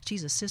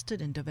 She's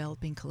assisted in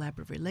developing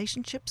collaborative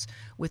relationships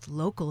with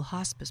local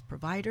hospice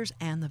providers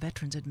and the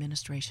Veterans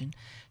Administration.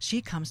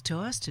 She comes to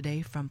us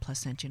today from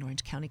Placentia in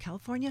Orange County,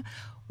 California.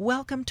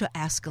 Welcome to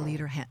Ask a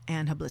Leader,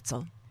 Ann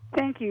Habitzel.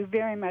 Thank you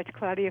very much,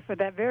 Claudia, for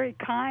that very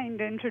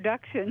kind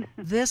introduction.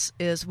 This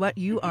is what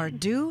you are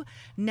due.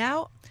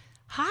 Now,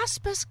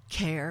 hospice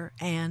care,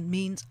 Ann,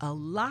 means a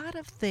lot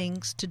of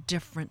things to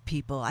different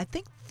people. I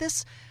think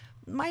this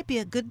might be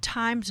a good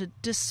time to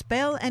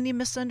dispel any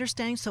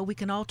misunderstandings so we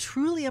can all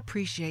truly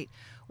appreciate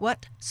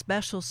what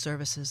special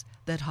services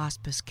that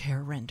hospice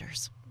care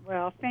renders.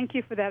 Well, thank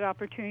you for that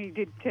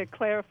opportunity to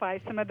clarify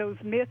some of those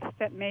myths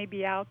that may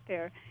be out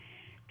there.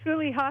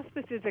 Truly,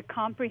 hospice is a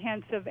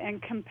comprehensive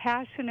and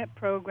compassionate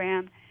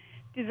program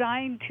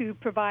designed to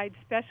provide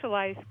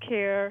specialized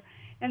care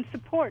and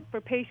support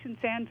for patients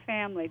and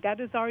family.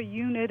 That is our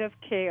unit of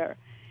care.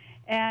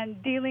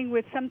 And dealing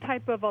with some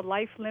type of a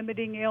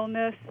life-limiting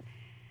illness,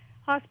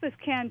 hospice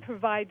can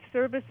provide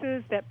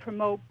services that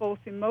promote both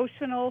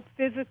emotional,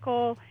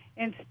 physical,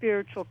 and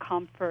spiritual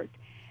comfort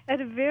at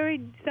a very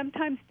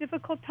sometimes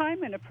difficult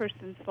time in a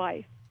person's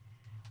life.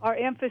 Our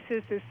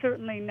emphasis is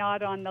certainly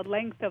not on the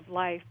length of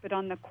life, but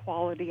on the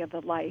quality of the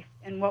life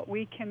and what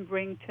we can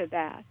bring to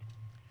that.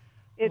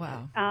 It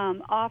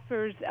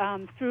offers,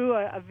 through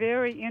a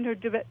very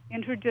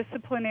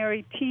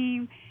interdisciplinary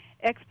team,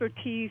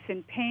 expertise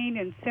in pain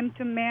and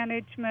symptom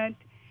management.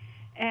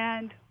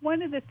 And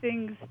one of the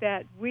things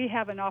that we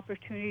have an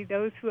opportunity,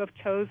 those who have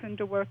chosen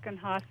to work in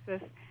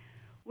hospice,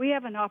 we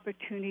have an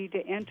opportunity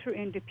to enter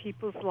into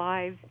people's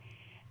lives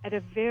at a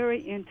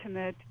very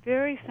intimate,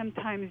 very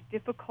sometimes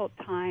difficult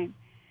time,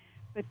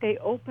 but they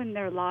open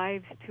their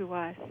lives to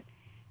us.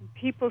 And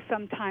people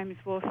sometimes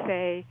will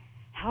say,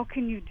 how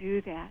can you do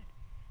that?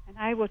 And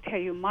I will tell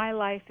you, my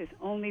life has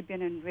only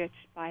been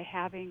enriched by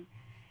having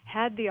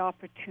had the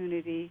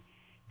opportunity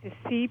to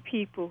see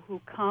people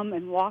who come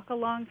and walk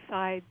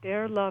alongside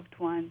their loved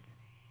ones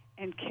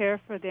and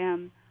care for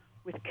them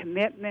with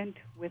commitment,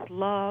 with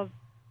love,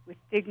 with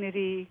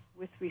dignity,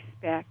 with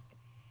respect.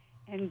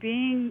 And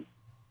being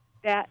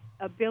that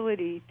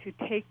ability to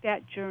take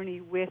that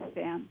journey with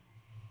them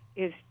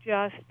is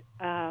just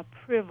a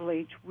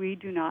privilege we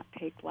do not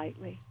take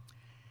lightly.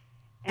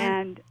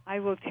 And I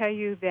will tell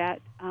you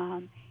that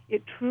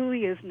it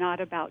truly is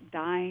not about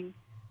dying,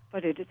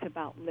 but it is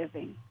about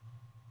living.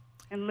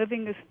 And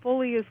living as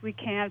fully as we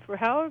can for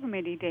however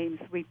many days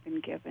we've been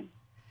given.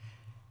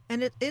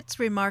 And it's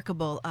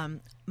remarkable.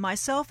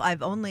 Myself,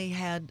 I've only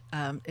had,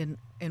 in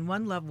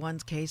one loved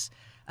one's case,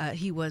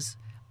 he was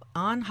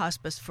on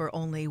hospice for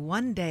only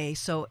one day,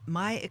 so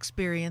my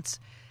experience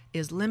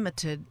is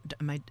limited,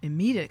 my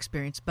immediate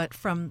experience, but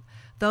from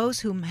those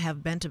whom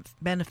have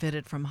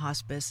benefited from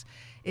hospice,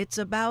 it's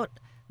about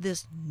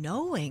this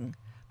knowing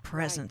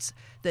presence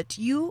that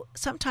you,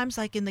 sometimes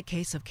like in the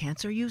case of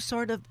cancer, you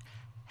sort of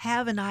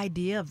have an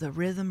idea of the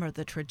rhythm or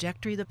the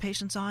trajectory the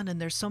patient's on, and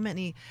there's so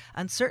many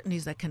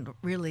uncertainties that can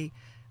really,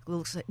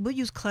 we'll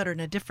use clutter in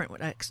a different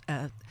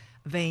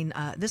vein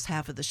this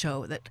half of the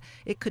show, that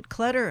it could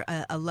clutter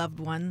a loved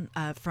one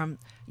from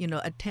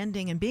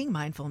attending and being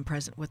mindful and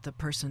present with the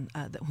person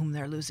whom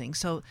they're losing.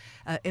 So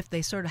if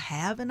they sort of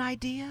have an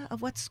idea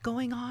of what's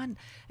going on,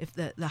 if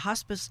the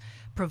hospice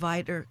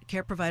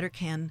care provider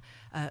can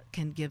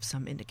give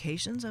some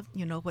indications of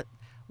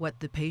what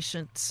the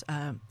patient's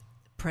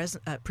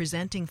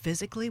presenting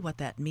physically, what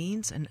that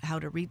means, and how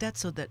to read that,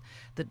 so that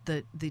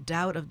the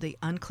doubt of the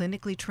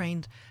unclinically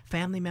trained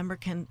family member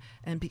can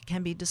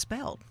be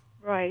dispelled.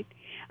 Right.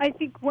 I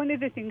think one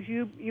of the things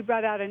you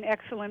brought out an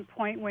excellent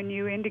point when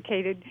you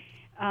indicated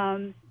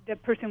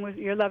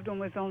your loved one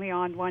was only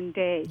on one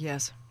day.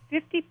 Yes.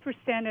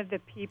 50% of the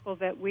people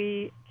that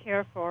we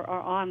care for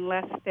are on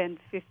less than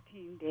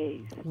 15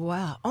 days.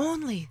 Wow.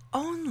 Only.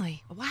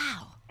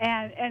 Wow.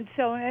 And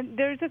so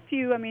there's a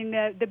few. I mean,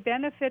 the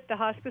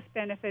hospice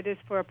benefit is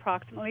for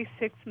approximately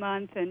 6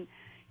 months, and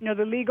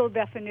the legal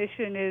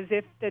definition is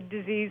if the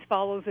disease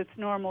follows its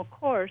normal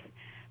course.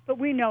 But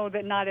we know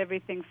that not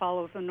everything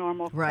follows a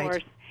normal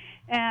course.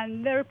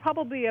 And there are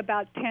probably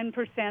about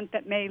 10%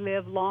 that may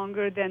live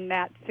longer than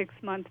that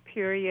 6-month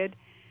period.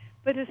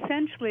 But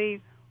essentially,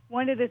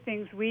 one of the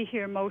things we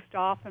hear most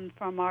often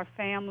from our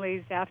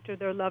families after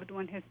their loved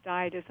one has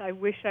died is, I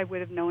wish I would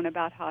have known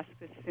about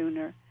hospice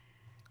sooner.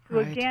 So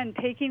again,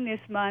 taking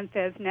this month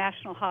as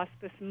National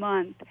Hospice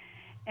Month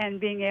and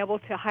being able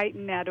to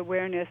heighten that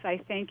awareness, I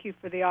thank you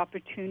for the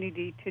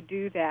opportunity to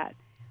do that.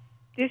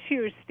 This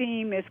year's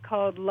theme is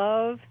called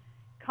Love,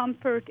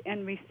 Comfort,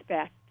 and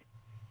Respect.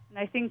 And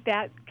I think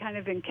that kind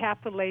of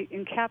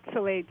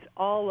encapsulates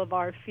all of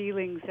our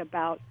feelings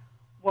about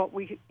what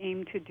we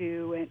aim to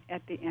do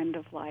at the end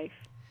of life.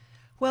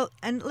 Well,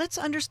 and let's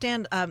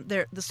understand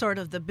the sort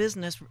of the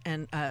business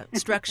and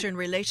structure and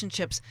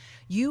relationships.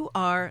 You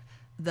are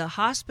the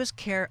Hospice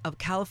Care of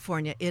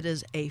California. It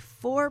is a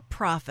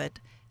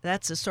for-profit.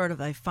 That's a sort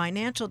of a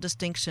financial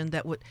distinction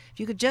that would, if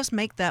you could just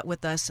make that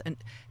with us, and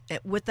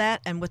with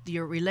that and with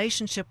your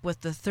relationship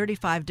with the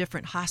 35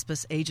 different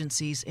hospice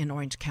agencies in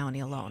Orange County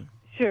alone.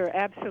 Sure,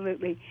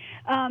 absolutely.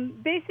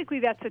 Basically,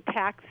 that's a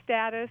tax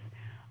status.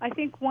 I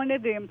think one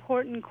of the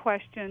important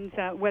questions,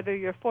 whether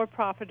you're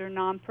for-profit or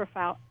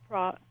non-for-profit,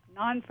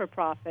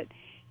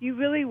 you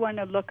really want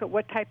to look at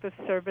what type of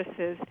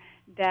services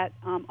that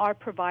are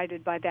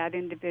provided by that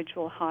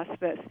individual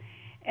hospice.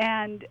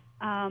 And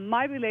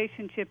my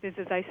relationship is,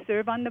 as I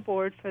serve on the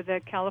board for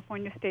the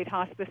California State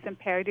Hospice and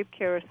Palliative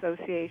Care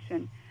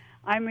Association,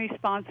 I'm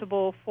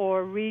responsible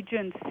for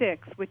Region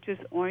 6, which is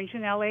Orange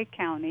and LA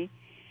County.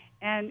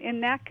 And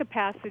in that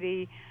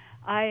capacity,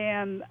 I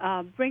am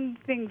bringing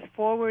things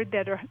forward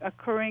that are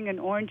occurring in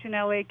Orange and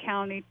LA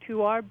County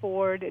to our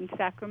board in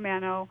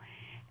Sacramento,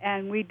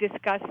 and we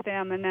discuss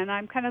them. And then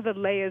I'm kind of the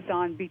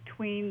liaison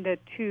between the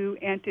two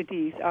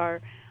entities,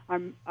 our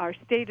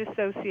state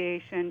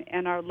association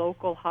and our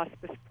local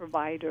hospice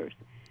providers.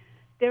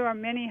 There are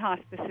many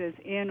hospices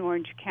in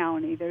Orange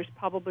County. There's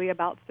probably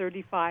about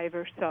 35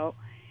 or so.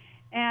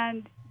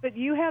 But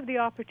you have the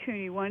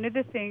opportunity. One of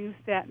the things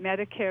that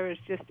Medicare is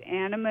just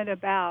animate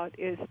about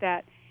is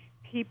that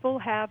people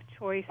have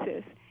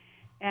choices,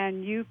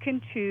 and you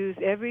can choose.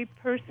 Every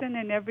person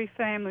and every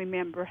family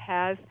member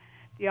has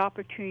the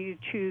opportunity to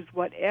choose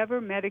whatever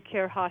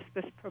Medicare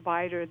hospice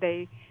provider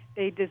they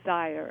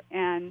desire.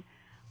 And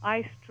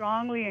I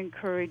strongly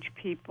encourage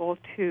people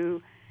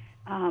to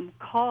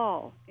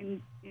call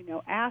and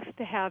ask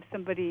to have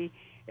somebody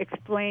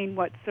explain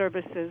what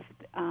services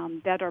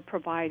that are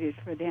provided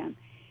for them.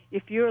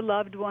 If your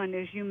loved one,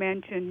 as you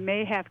mentioned,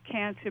 may have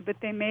cancer,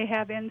 but they may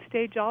have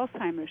end-stage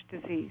Alzheimer's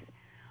disease,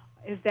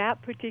 is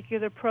that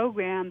particular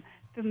program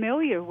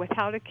familiar with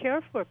how to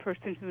care for a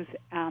person who's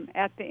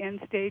at the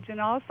end stage in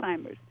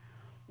Alzheimer's?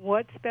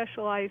 What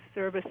specialized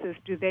services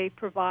do they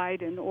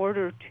provide in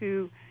order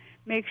to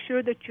make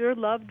sure that your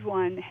loved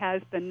one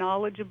has the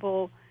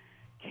knowledgeable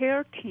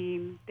care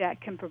team that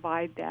can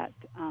provide that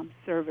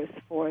service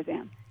for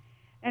them?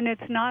 And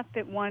it's not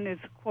that one is,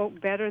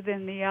 quote, better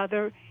than the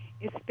other.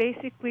 It's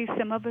basically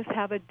some of us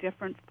have a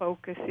different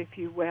focus, if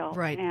you will.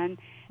 Right. And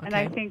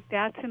I think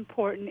that's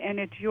important, and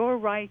it's your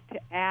right to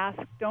ask.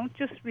 Don't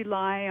just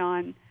rely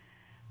on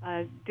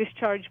a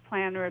discharge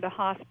planner at a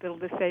hospital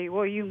to say,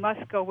 well, you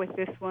must go with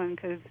this one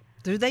because...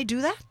 Do they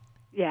do that?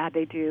 Yeah,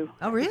 they do.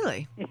 Oh,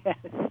 really? Yes.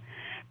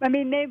 I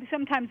mean, they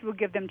sometimes we'll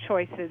give them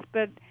choices,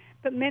 but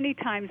many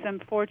times,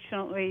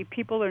 unfortunately,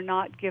 people are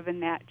not given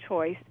that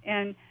choice.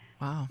 And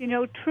wow.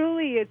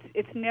 Truly,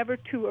 it's never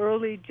too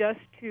early just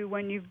to,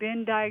 when you've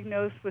been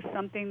diagnosed with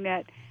something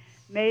that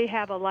may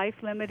have a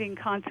life-limiting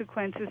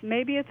consequences,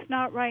 maybe it's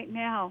not right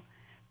now,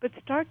 but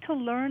start to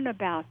learn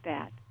about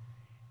that.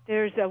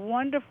 There's a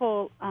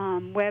wonderful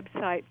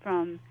website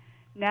from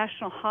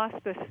National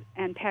Hospice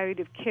and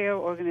Palliative Care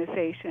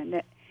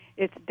Organization.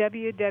 It's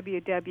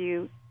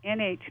www.nhpco.org,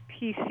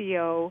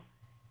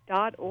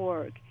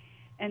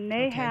 and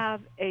they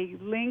have a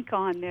link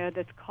on there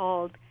that's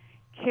called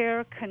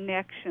Care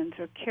Connections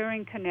or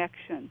Caring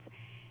Connections.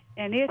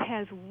 and it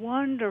has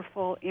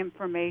wonderful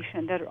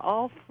information that are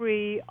all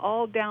free,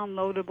 all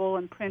downloadable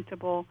and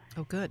printable.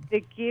 Oh, good.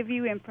 That give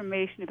you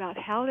information about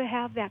how to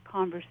have that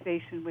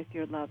conversation with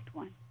your loved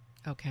one.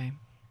 Okay.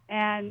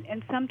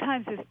 And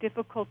sometimes, as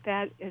difficult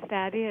as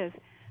that is,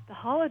 the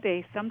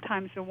holidays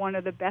sometimes are one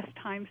of the best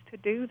times to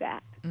do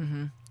that,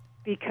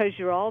 because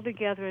you're all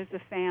together as a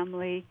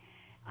family,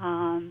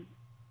 and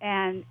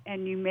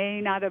you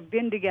may not have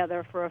been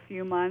together for a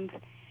few months,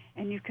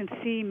 and you can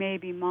see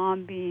maybe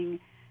Mom being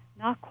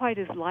not quite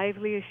as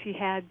lively as she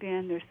had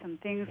been. There's some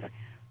things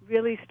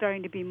really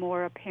starting to be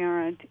more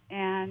apparent,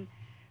 and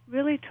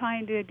really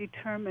trying to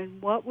determine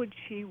what would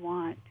she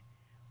want,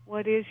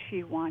 what is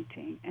she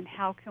wanting, and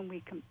how can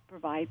we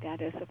provide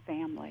that as a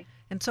family.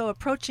 And so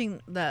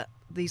approaching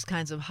these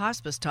kinds of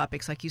hospice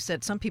topics, like you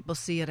said, some people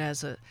see it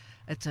as a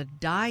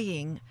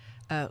dying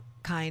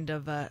kind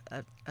of a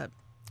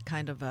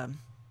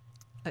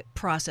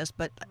process,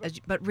 but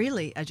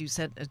really, as you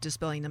said,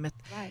 dispelling the myth.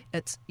 Right.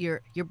 It's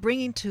you're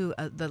bringing to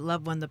the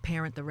loved one, the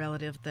parent, the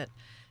relative, that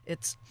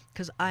it's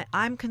because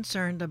I'm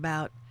concerned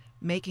about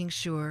making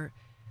sure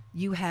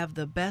you have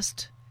the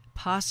best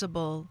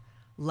possible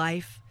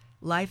life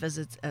as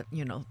it's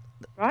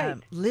Right.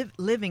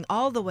 Living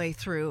all the way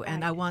through, Right.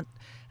 and I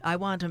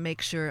want to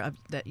make sure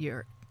that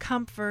your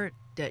comfort,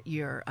 that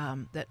your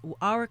that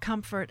our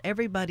comfort,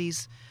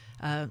 everybody's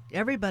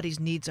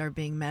needs are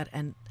being met.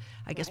 And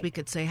I guess we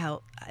could say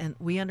how, and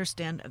we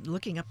understand,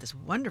 looking up this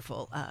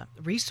wonderful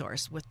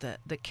resource with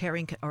the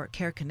caring or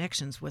care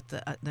connections with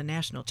the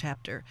national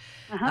chapter,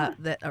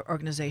 that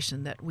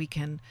organization that we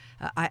can.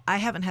 I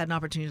haven't had an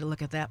opportunity to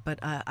look at that, but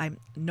I'm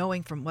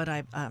knowing from what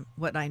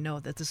I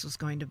know that this was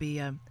going to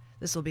be.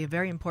 This will be a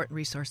very important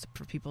resource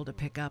for people to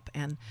pick up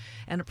and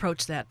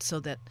approach that, so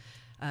that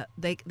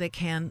they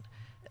can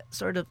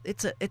sort of,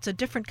 it's a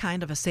different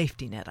kind of a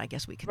safety net, I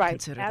guess we can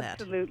consider that.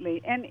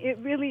 Absolutely. And it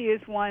really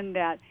is one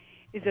that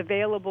is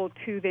available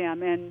to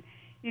them. And,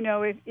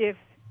 if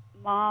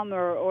Mom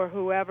or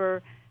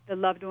whoever the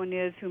loved one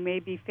is who may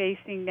be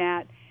facing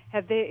that,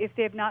 if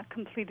they have not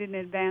completed an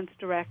advance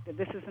directive,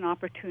 this is an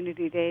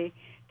opportunity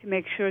to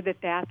make sure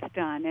that that's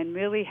done, and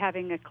really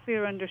having a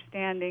clear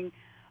understanding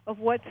of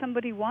what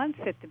somebody wants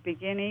at the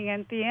beginning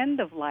and the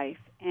end of life.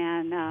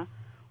 And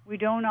we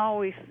don't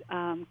always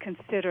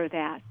consider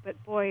that,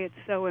 but boy, it's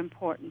so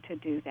important to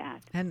do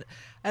that. And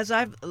as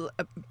I've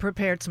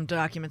prepared some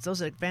documents,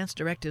 those advance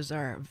directives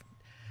are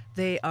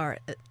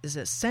as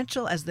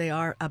essential as they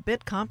are a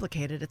bit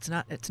complicated. It's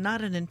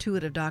not an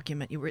intuitive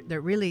document.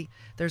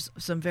 There's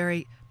some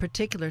very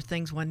particular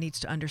things one needs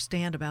to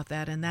understand about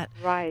that, and that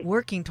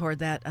working toward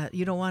that,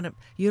 you don't want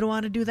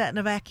to do that in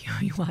a vacuum.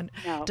 You want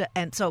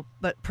to,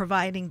 but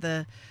providing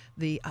the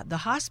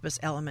hospice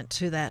element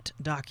to that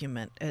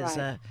document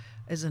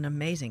is an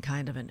amazing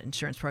kind of an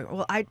insurance program.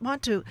 Well, I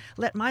want to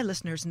let my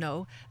listeners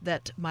know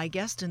that my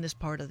guest in this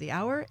part of the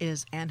hour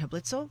is Ann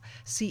Hablitzel,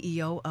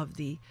 CEO of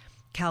the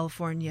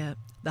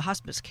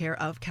Hospice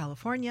Care of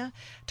California,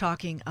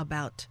 talking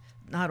about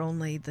not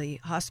only the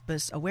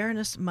Hospice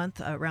Awareness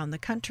Month around the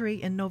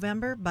country in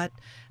November, but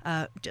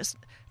just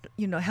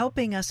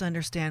helping us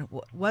understand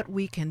what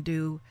we can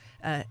do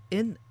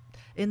in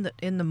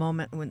the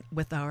moment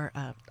with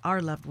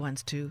our loved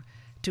ones to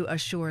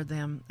assure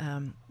them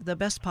the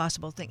best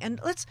possible thing.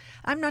 And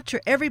I'm not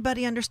sure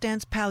everybody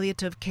understands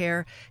palliative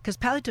care, because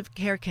palliative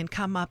care can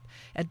come up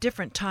at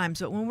different times.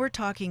 But when we're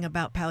talking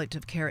about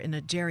palliative care in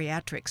a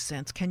geriatric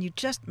sense, can you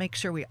just make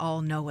sure we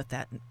all know what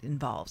that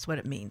involves, what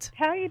it means?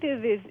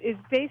 Palliative is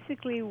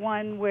basically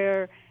one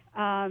where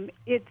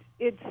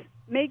it's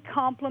may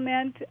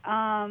complement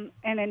and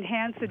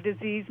enhance a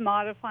disease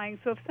modifying.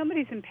 So if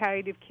somebody's in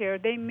palliative care,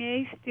 they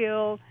may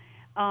still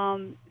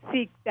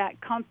seek that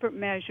comfort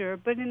measure,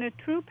 but in a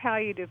true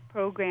palliative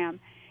program,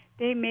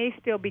 they may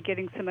still be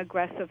getting some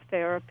aggressive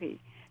therapy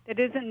that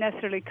isn't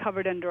necessarily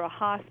covered under a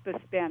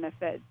hospice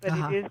benefit, but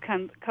it is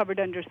covered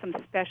under some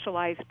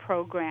specialized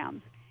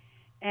programs.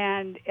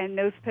 And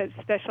those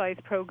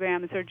specialized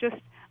programs are just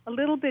a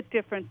little bit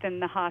different than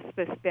the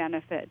hospice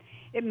benefit.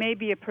 It may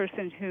be a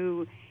person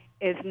who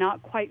is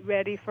not quite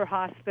ready for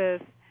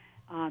hospice,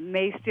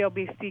 may still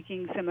be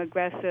seeking some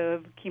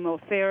aggressive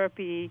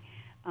chemotherapy,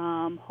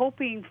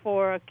 hoping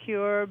for a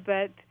cure,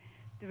 but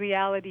the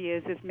reality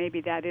is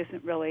maybe that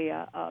isn't really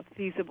a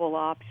feasible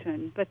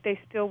option, but they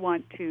still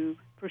want to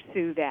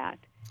pursue that.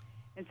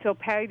 And so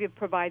palliative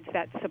provides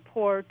that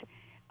support.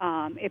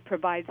 It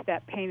provides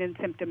that pain and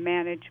symptom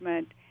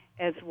management,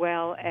 as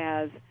well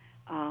as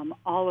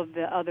all of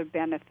the other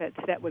benefits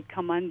that would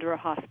come under a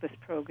hospice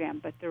program,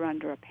 but they're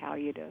under a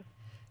palliative.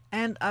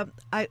 And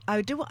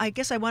I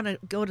guess I want to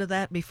go to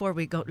that before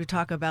we go to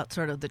talk about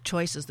sort of the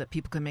choices that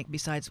people can make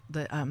besides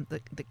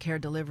the care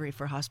delivery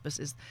for hospice.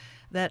 Is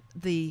that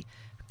the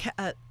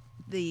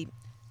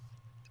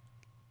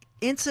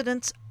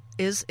incidence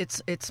is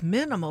it's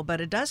minimal,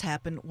 but it does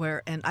happen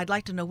where, and I'd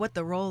like to know what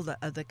the role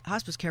the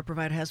hospice care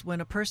provider has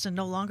when a person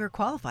no longer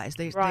qualifies.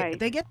 They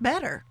get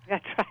better.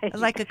 That's right.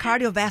 Like a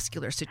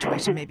cardiovascular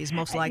situation maybe is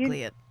most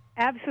likely it.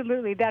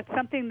 Absolutely. That's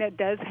something that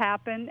does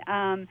happen.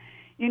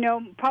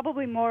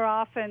 probably more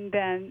often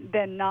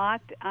than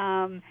not.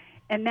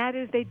 And that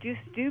is they just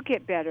do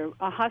get better.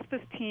 A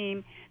hospice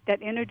team, that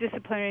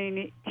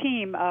interdisciplinary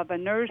team of a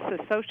nurse, a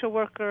social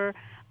worker,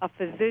 a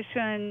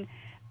physician,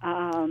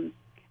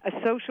 a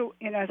social,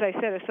 as I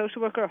said, a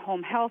social worker, a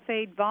home health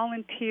aide,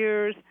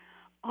 volunteers,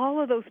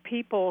 all of those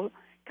people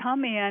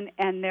come in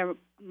and they're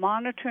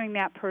monitoring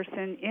that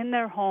person in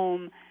their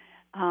home,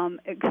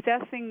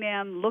 assessing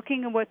them,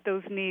 looking at what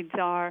those needs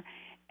are,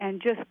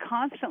 and just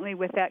constantly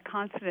with that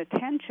constant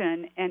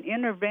attention and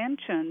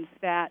interventions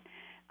that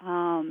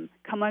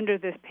come under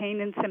this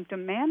pain and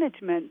symptom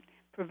management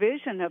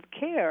provision of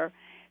care,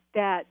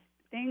 that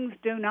things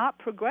do not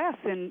progress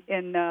in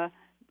the,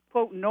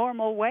 quote,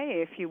 normal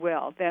way, if you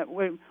will, that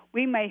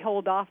we may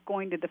hold off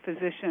going to the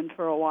physician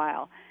for a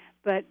while.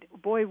 But,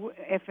 boy,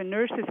 if a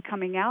nurse is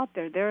coming out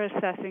there, they're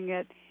assessing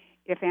it.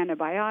 If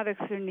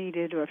antibiotics are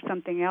needed or if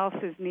something else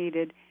is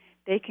needed,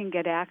 they can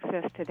get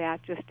access to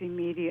that just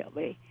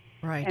immediately.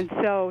 Right. And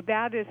so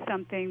that is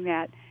something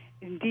that,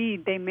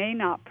 indeed, they may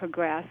not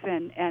progress,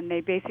 and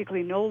they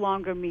basically no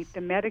longer meet the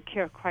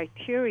Medicare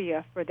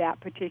criteria for that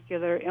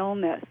particular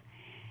illness.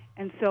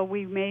 And so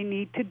we may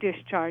need to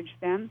discharge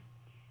them,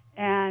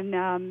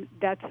 and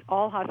that's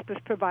all hospice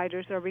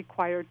providers are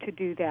required to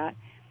do that.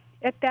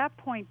 At that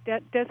point,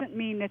 that doesn't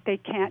mean that they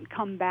can't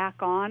come back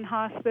on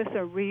hospice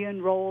or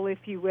re-enroll, if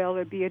you will,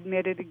 or be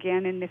admitted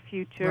again in the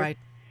future. Right.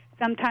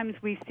 Sometimes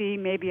we see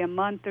maybe a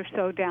month or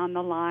so down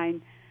the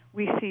line,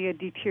 we see a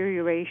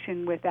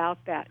deterioration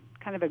without that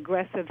kind of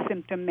aggressive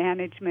symptom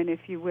management, if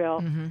you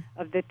will,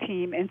 of the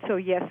team. And so,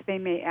 yes, they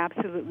may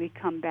absolutely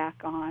come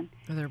back on.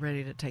 They're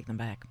ready to take them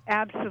back.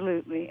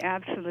 Absolutely,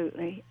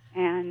 absolutely.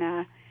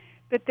 And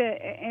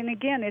and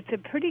again, it's a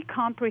pretty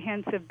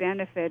comprehensive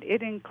benefit.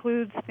 It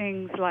includes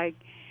things like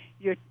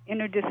your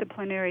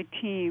interdisciplinary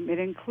team. It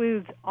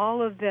includes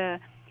all of the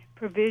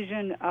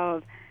provision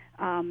of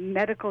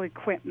medical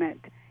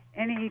equipment,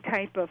 any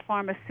type of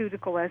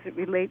pharmaceutical as it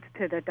relates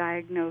to the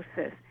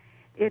diagnosis.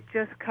 It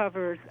just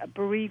covers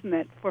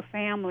bereavement for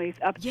families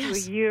up to a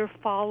year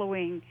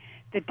following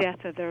the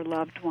death of their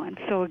loved one.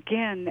 So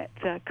again,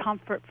 it's a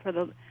comfort for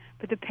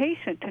the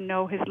patient to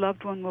know his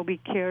loved one will be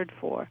cared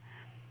for.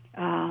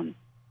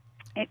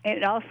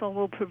 It also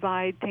will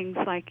provide things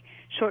like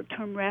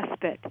short-term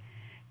respite.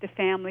 The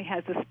family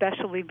has a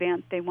special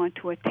event they want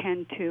to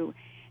attend to,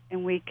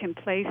 and we can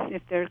place,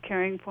 if they're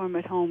caring for him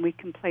at home, we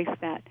can place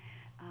that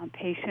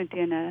patient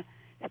in a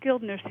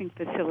skilled nursing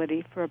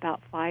facility for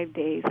about 5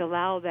 days,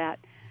 allow that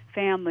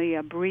family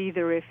a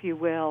breather, if you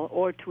will,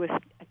 or to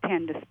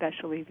attend a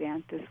special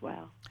event as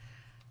well.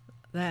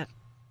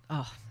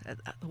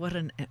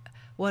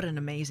 What an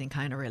amazing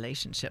kind of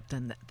relationship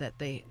then that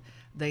they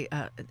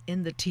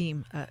in the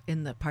team,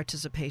 in the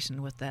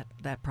participation with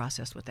that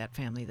process with that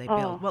family they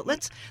build. Well,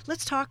 let's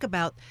talk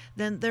about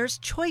then. There's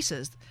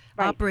choices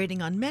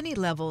operating on many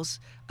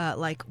levels,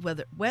 like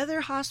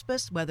whether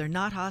hospice, whether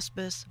not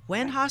hospice,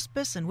 when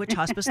hospice, and which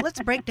hospice.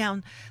 Let's break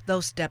down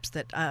those steps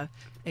that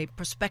a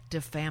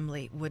prospective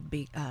family would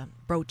be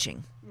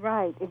broaching.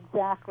 Right,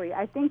 exactly.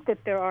 I think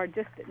that there are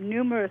just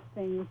numerous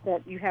things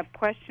that you have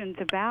questions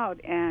about,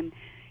 and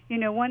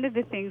one of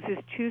the things is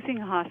choosing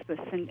hospice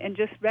and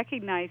just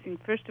recognizing,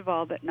 first of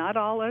all, that not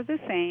all are the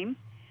same,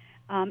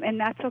 and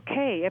that's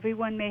okay.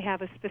 Everyone may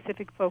have a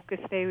specific focus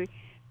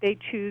they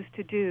choose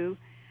to do.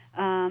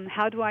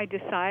 How do I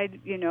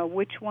decide,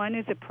 which one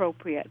is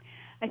appropriate?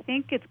 I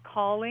think it's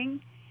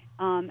calling,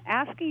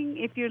 asking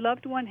if your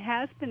loved one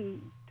has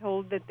been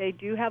told that they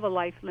do have a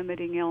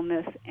life-limiting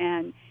illness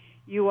and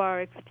you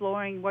are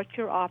exploring what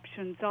your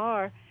options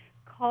are.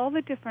 Call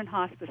the different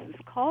hospices.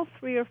 Call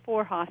 3 or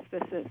 4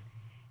 hospices.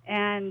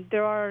 And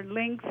there are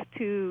links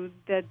to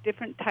the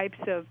different types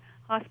of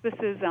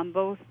hospices on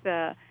both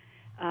the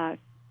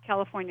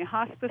California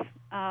Hospice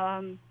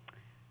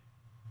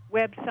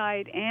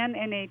website and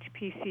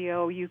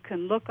NHPCO. You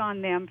can look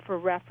on them for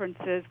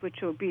references,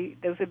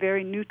 those are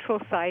very neutral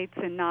sites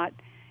and not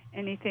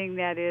anything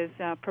that is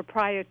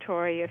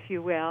proprietary, if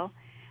you will.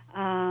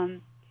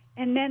 And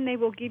then they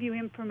will give you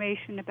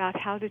information about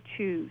how to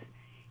choose.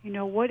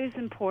 What is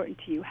important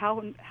to you?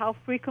 How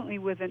frequently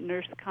will the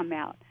nurse come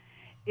out?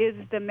 Is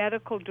the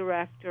medical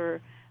director,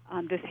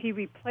 does he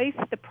replace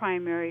the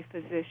primary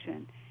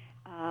physician?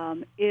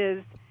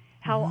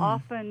 How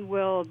often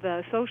will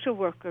the social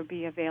worker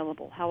be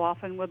available? How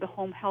often will the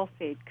home health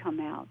aide come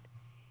out?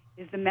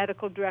 Is the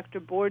medical director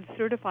board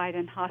certified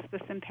in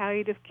hospice and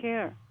palliative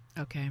care?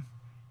 Okay.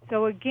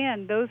 So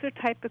again, those are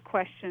type of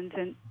questions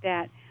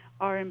that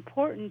are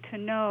important to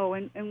know.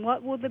 And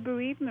what will the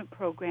bereavement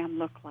program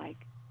look like?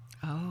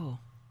 Oh.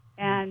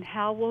 And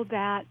how will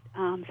that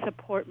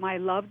support my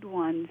loved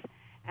ones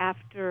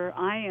after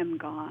I am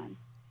gone?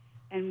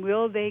 And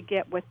will they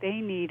get what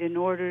they need in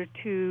order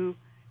to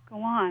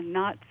go on,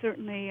 not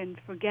certainly in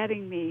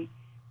forgetting me,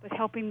 but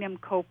helping them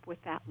cope with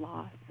that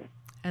loss?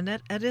 And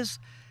that is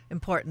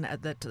important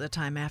at the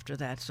time after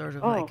that, sort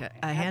of like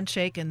a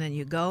handshake, and then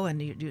you go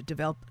and you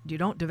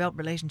don't develop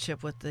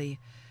relationship with the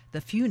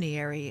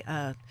funerary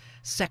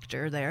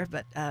sector there,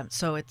 but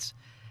so it's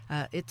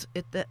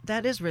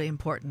that is really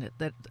important,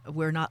 that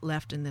we're not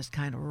left in this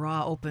kind of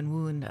raw, open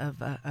wound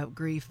of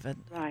grief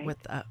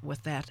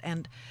with that.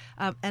 And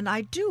I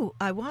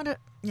want to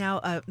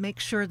now make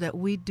sure that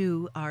we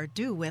do our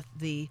due with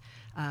the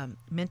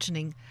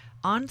mentioning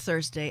on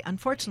Thursday.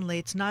 Unfortunately,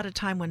 it's not a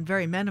time when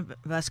very many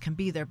of us can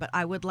be there, but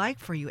I would like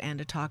for you, Ann,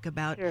 to talk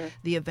about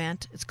the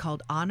event. It's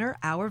called Honor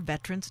Our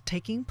Veterans,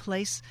 taking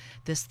place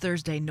this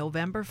Thursday,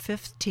 November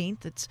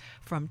 15th. It's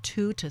from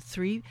 2 to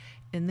 3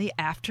 in the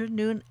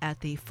afternoon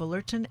at the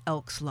Fullerton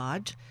Elks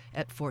Lodge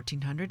at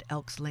 1400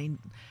 Elks Lane,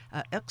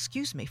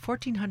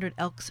 1400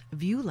 Elks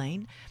View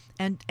Lane.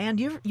 And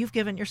you've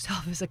given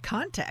yourself as a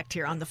contact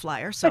here on the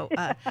flyer. So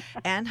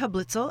Ann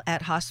Hablitzel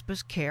at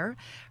Hospice Care,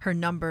 her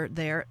number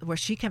there, where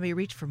she can be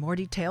reached for more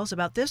details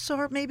about this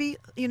or maybe,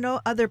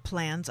 other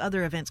plans,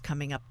 other events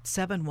coming up,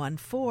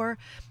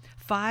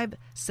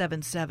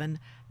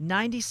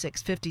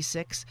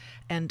 714-577-9656.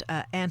 And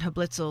Ann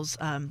Hablitzel's,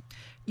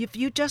 if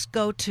you just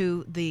go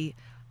to the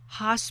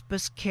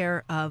Hospice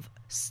Care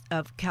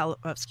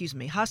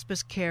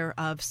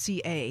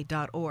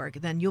hospicecareofca.org,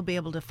 then you'll be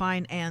able to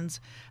find Ann's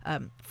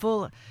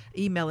full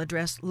email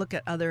address, look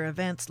at other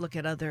events, look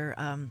at other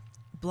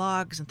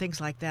blogs and things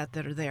like that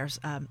are there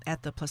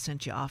at the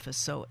Placentia office.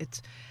 So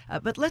it's,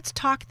 but let's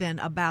talk then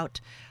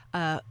about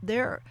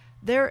there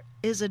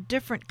is a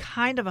different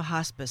kind of a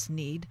hospice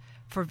need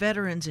for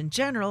veterans in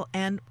general,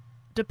 and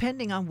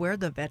depending on where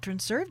the veteran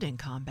served in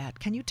combat.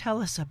 Can you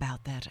tell us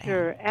about that, Ann?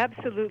 Sure,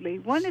 absolutely.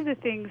 One of the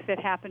things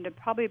that happened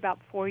probably about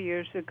 4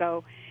 years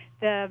ago,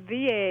 the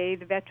VA,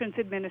 the Veterans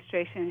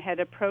Administration, had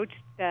approached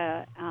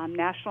the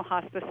National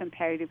Hospice and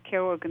Palliative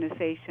Care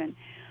Organization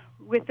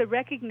with the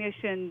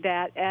recognition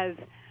that as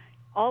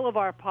all of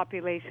our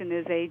population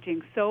is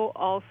aging, so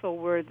also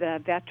were the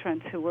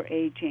veterans who were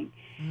aging.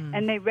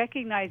 And they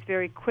recognized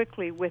very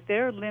quickly with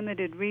their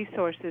limited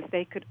resources,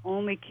 they could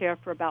only care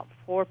for about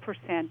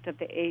 4% of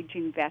the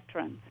aging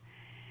veterans.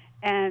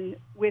 And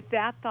with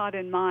that thought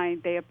in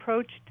mind, they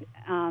approached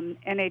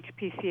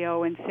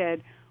NHPCO and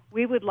said,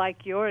 we would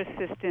like your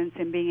assistance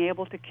in being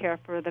able to care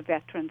for the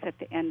veterans at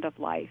the end of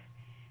life,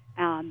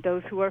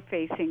 those who are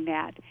facing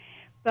that.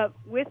 But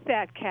with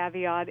that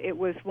caveat, it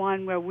was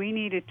one where we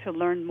needed to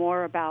learn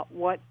more about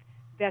what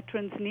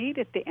veterans need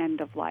at the end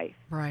of life.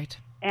 Right.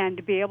 And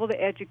to be able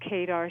to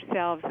educate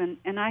ourselves.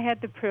 And I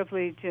had the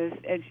privilege,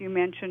 as you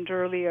mentioned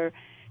earlier,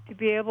 to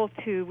be able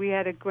to, we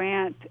had a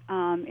grant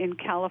in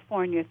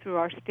California through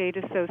our state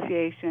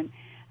association.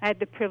 I had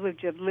the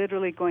privilege of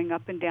literally going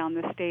up and down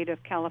the state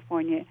of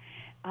California,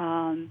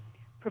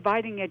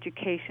 providing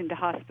education to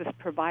hospice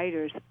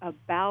providers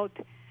about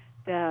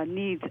the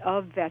needs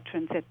of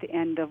veterans at the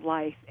end of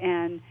life.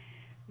 And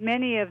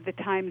many of the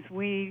times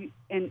we,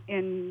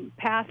 in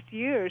past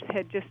years,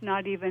 had just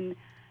not even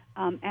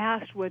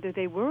asked whether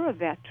they were a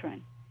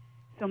veteran.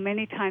 So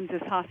many times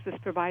as hospice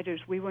providers,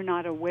 we were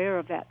not aware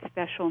of that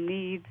special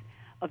needs,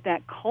 of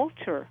that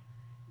culture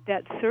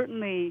that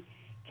certainly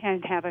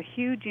can have a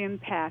huge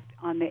impact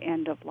on the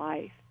end of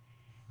life.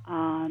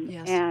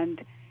 Yes.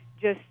 And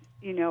just,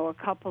 a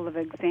couple of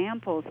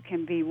examples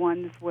can be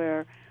ones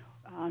where,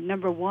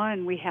 number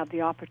one, we have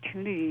the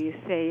opportunity to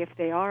say if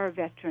they are a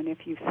veteran,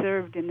 if you've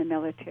served in the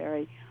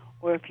military,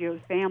 or if your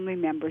family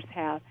members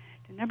have,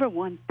 to number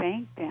one,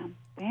 thank them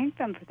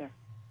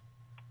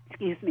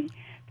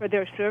for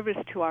their service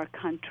to our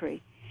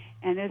country.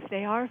 And as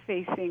they are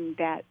facing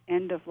that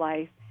end of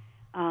life,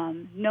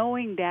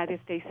 knowing that if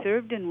they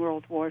served in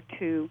World War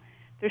II,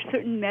 there's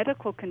certain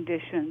medical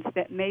conditions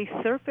that may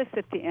surface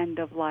at the end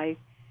of life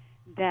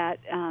that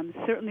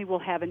certainly will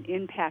have an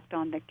impact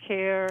on the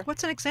care.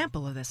 What's an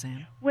example of this,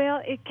 Ann?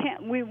 Well,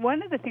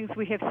 one of the things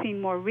we have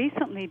seen more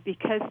recently,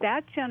 because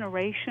that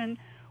generation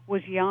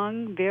was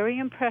young, very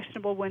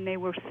impressionable when they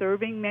were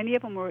serving. Many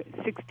of them were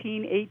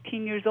 16,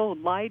 18 years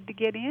old, lied to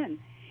get in.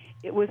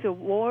 It was a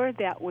war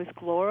that was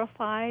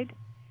glorified.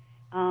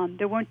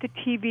 There weren't the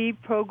TV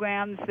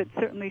programs that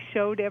certainly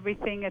showed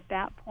everything at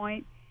that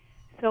point.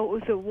 So it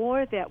was a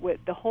war that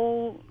the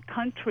whole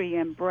country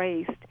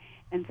embraced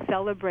and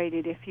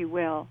celebrated, if you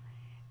will.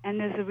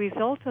 And as a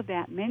result of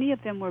that, many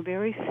of them were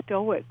very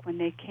stoic when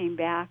they came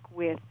back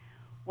with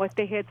what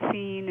they had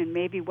seen and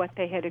maybe what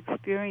they had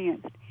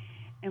experienced.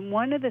 And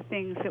one of the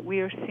things that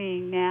we are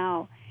seeing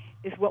now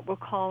is what we're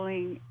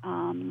calling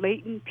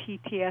latent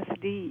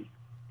PTSD,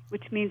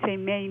 which means they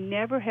may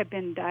never have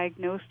been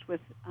diagnosed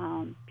with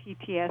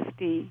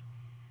PTSD,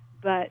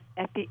 but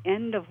at the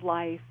end of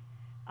life,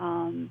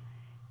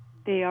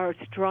 they are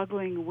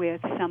struggling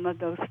with some of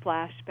those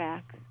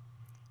flashbacks.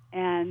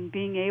 And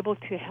being able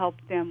to help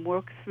them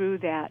work through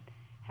that,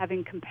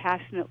 having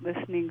compassionate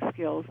listening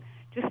skills,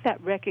 just that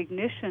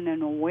recognition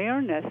and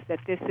awareness that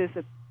this is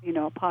a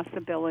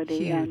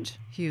possibility.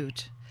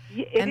 Huge.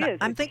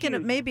 I'm thinking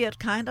it may be a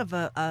kind of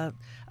a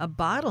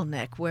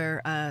bottleneck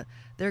where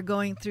they're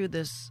going through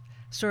this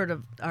sort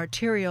of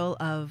arterial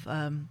of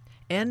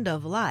end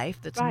of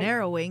life that's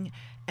narrowing,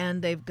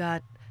 and they've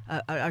got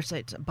I say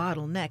it's a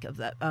bottleneck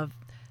of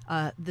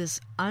this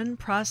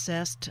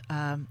unprocessed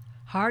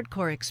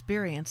hardcore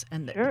experience,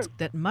 and Sure.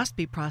 that must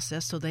be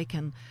processed so they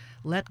can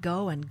let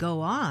go and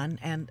go on.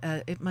 And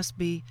it must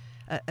be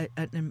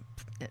an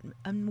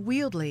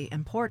unwieldy,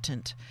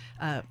 important,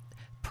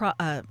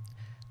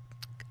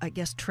 I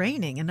guess,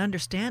 training and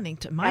understanding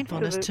to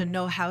mindfulness Absolutely. to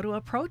know how to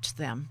approach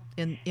them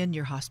in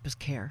your hospice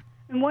care.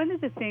 And one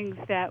of the things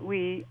that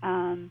we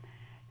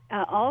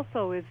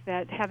also is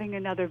that having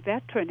another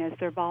veteran as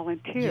their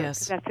volunteer.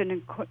 Yes. 'Cause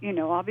that's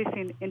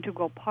obviously an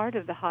integral part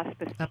of the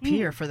hospice A team.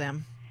 peer for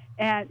them.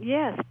 And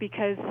yes,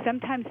 because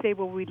sometimes they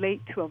will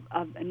relate to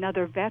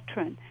another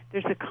veteran.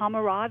 There's a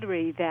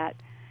camaraderie that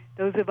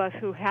those of us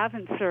who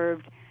haven't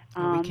served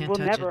We can't will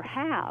touch never it.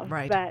 have.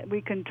 Right. But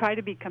we can try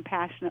to be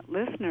compassionate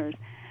listeners.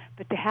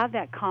 But to have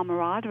that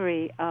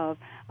camaraderie of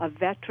a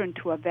veteran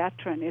to a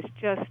veteran is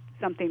just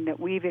something that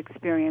we've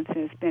experienced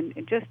and has been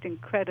just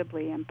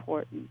incredibly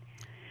important.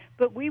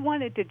 But we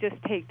wanted to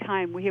just take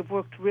time. We have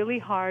worked really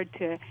hard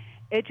to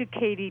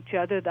educate each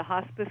other, the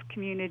hospice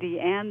community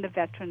and the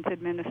Veterans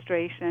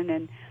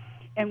Administration.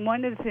 And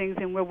one of the things,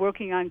 and we're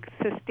working on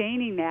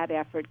sustaining that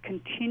effort,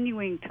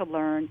 continuing to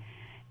learn.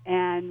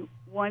 And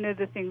one of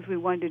the things we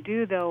wanted to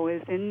do, though,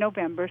 is in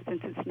November,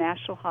 since it's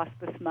National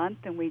Hospice Month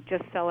and we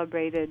just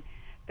celebrated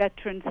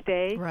Veterans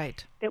Day,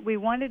 Right. that we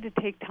wanted to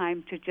take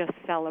time to just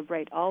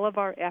celebrate all of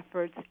our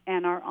efforts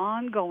and our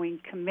ongoing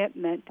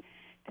commitment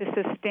to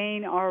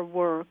sustain our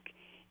work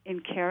in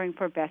caring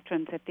for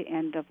veterans at the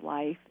end of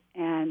life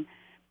and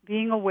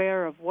being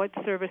aware of what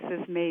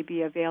services may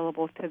be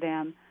available to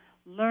them,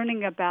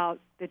 learning about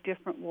the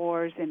different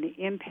wars and the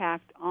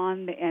impact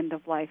on the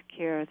end-of-life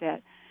care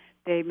that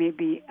they may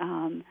be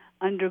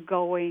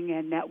undergoing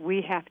and that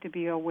we have to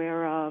be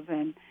aware of,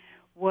 and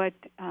what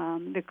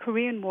the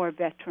Korean War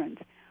veterans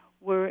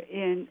were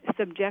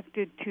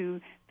subjected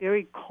to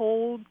very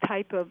cold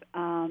type of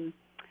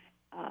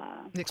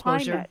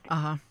Exposure.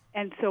 climate.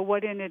 And so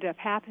what ended up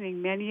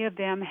happening, many of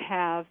them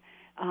have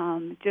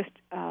just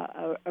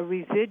a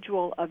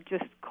residual of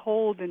just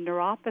cold and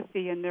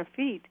neuropathy in their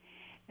feet.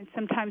 And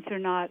sometimes they're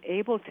not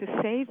able to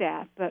say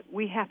that, but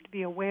we have to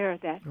be aware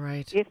that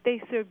Right. if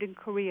they served in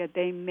Korea,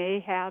 they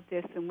may have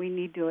this, and we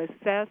need to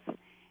assess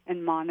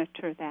and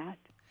monitor that.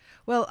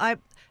 Well,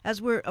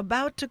 as we're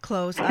about to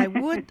close, I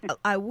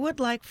would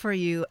like for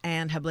you,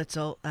 Ann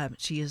Hablitzel,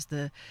 she is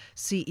the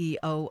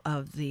CEO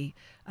of the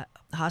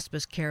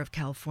Hospice Care of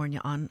California,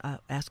 on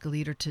Ask a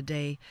Leader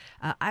today.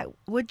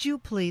 Would you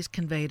please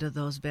convey to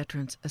those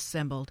veterans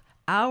assembled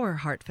our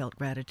heartfelt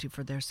gratitude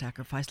for their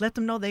sacrifice? Let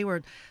them know they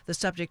were the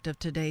subject of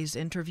today's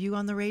interview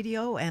on the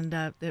radio, and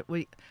that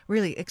we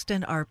really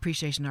extend our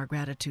appreciation, our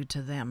gratitude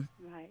to them.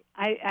 Right.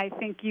 I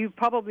think you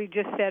probably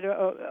just said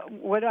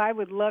what I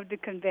would love to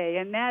convey,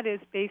 and that is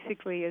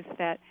basically is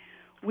that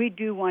we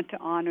do want to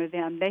honor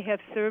them. They have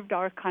served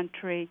our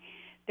country.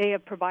 They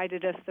have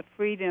provided us the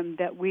freedom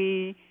that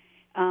we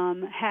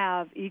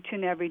have each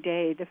and every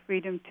day, the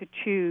freedom to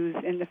choose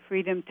and the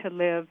freedom to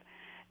live,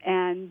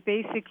 and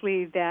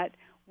basically that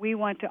we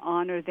want to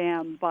honor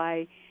them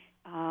by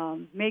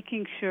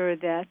making sure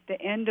that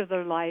the end of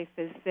their life,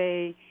 as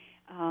they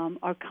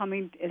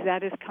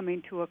that is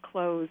coming to a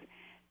close,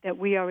 that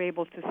we are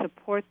able to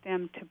support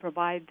them, to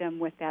provide them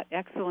with that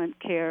excellent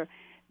care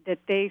that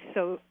they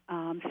so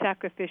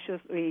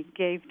sacrificially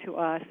gave to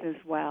us as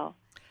well.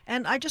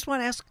 And I just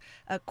want to ask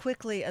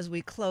quickly as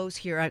we close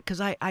here, because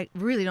I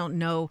really don't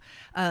know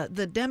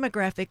the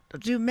demographic.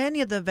 Do many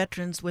of the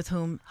veterans with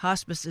whom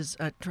hospice is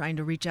trying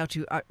to reach out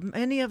to, are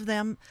many of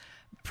them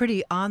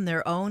pretty on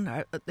their own?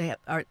 Are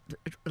a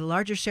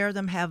larger share of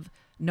them have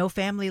no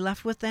family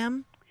left with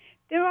them?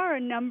 There are a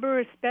number,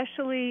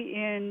 especially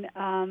in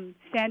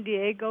San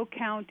Diego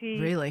County.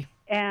 Really?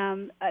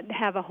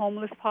 Have a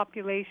homeless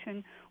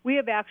population. We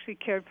have actually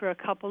cared for a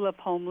couple of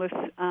homeless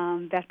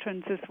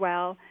veterans as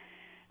well.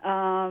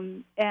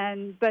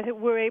 But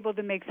we're able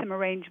to make some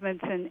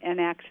arrangements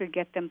and actually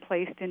get them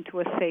placed into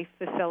a safe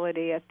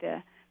facility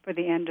for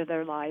the end of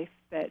their life.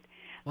 But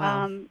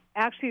Wow.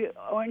 Actually,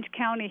 Orange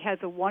County has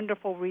a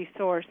wonderful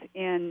resource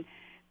in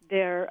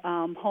their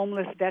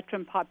homeless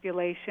veteran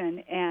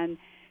population, and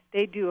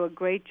they do a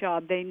great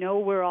job. They know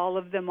where all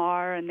of them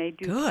are, and they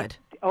do. Good.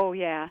 Oh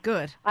yeah.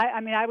 Good. I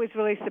mean, I was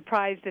really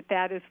surprised at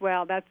that as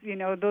well. That's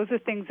those are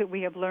things that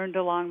we have learned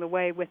along the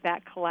way with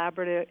that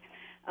collaborative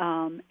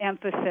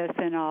emphasis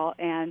and all,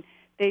 and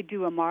they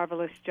do a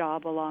marvelous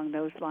job along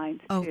those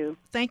lines too.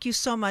 Thank you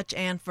so much,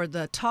 Ann, for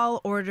the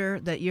tall order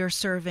that you're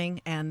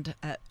serving, and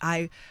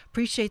I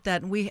appreciate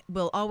that. And we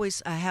will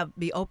always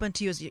be open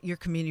to you as your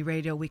community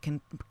radio. We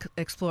can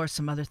explore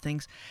some other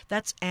things.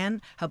 That's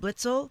Ann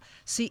Hablitzel,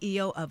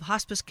 CEO of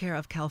Hospice Care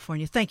of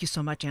California. Thank you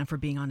so much, Ann, for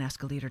being on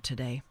Ask a Leader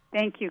today.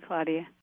 Thank you, Claudia.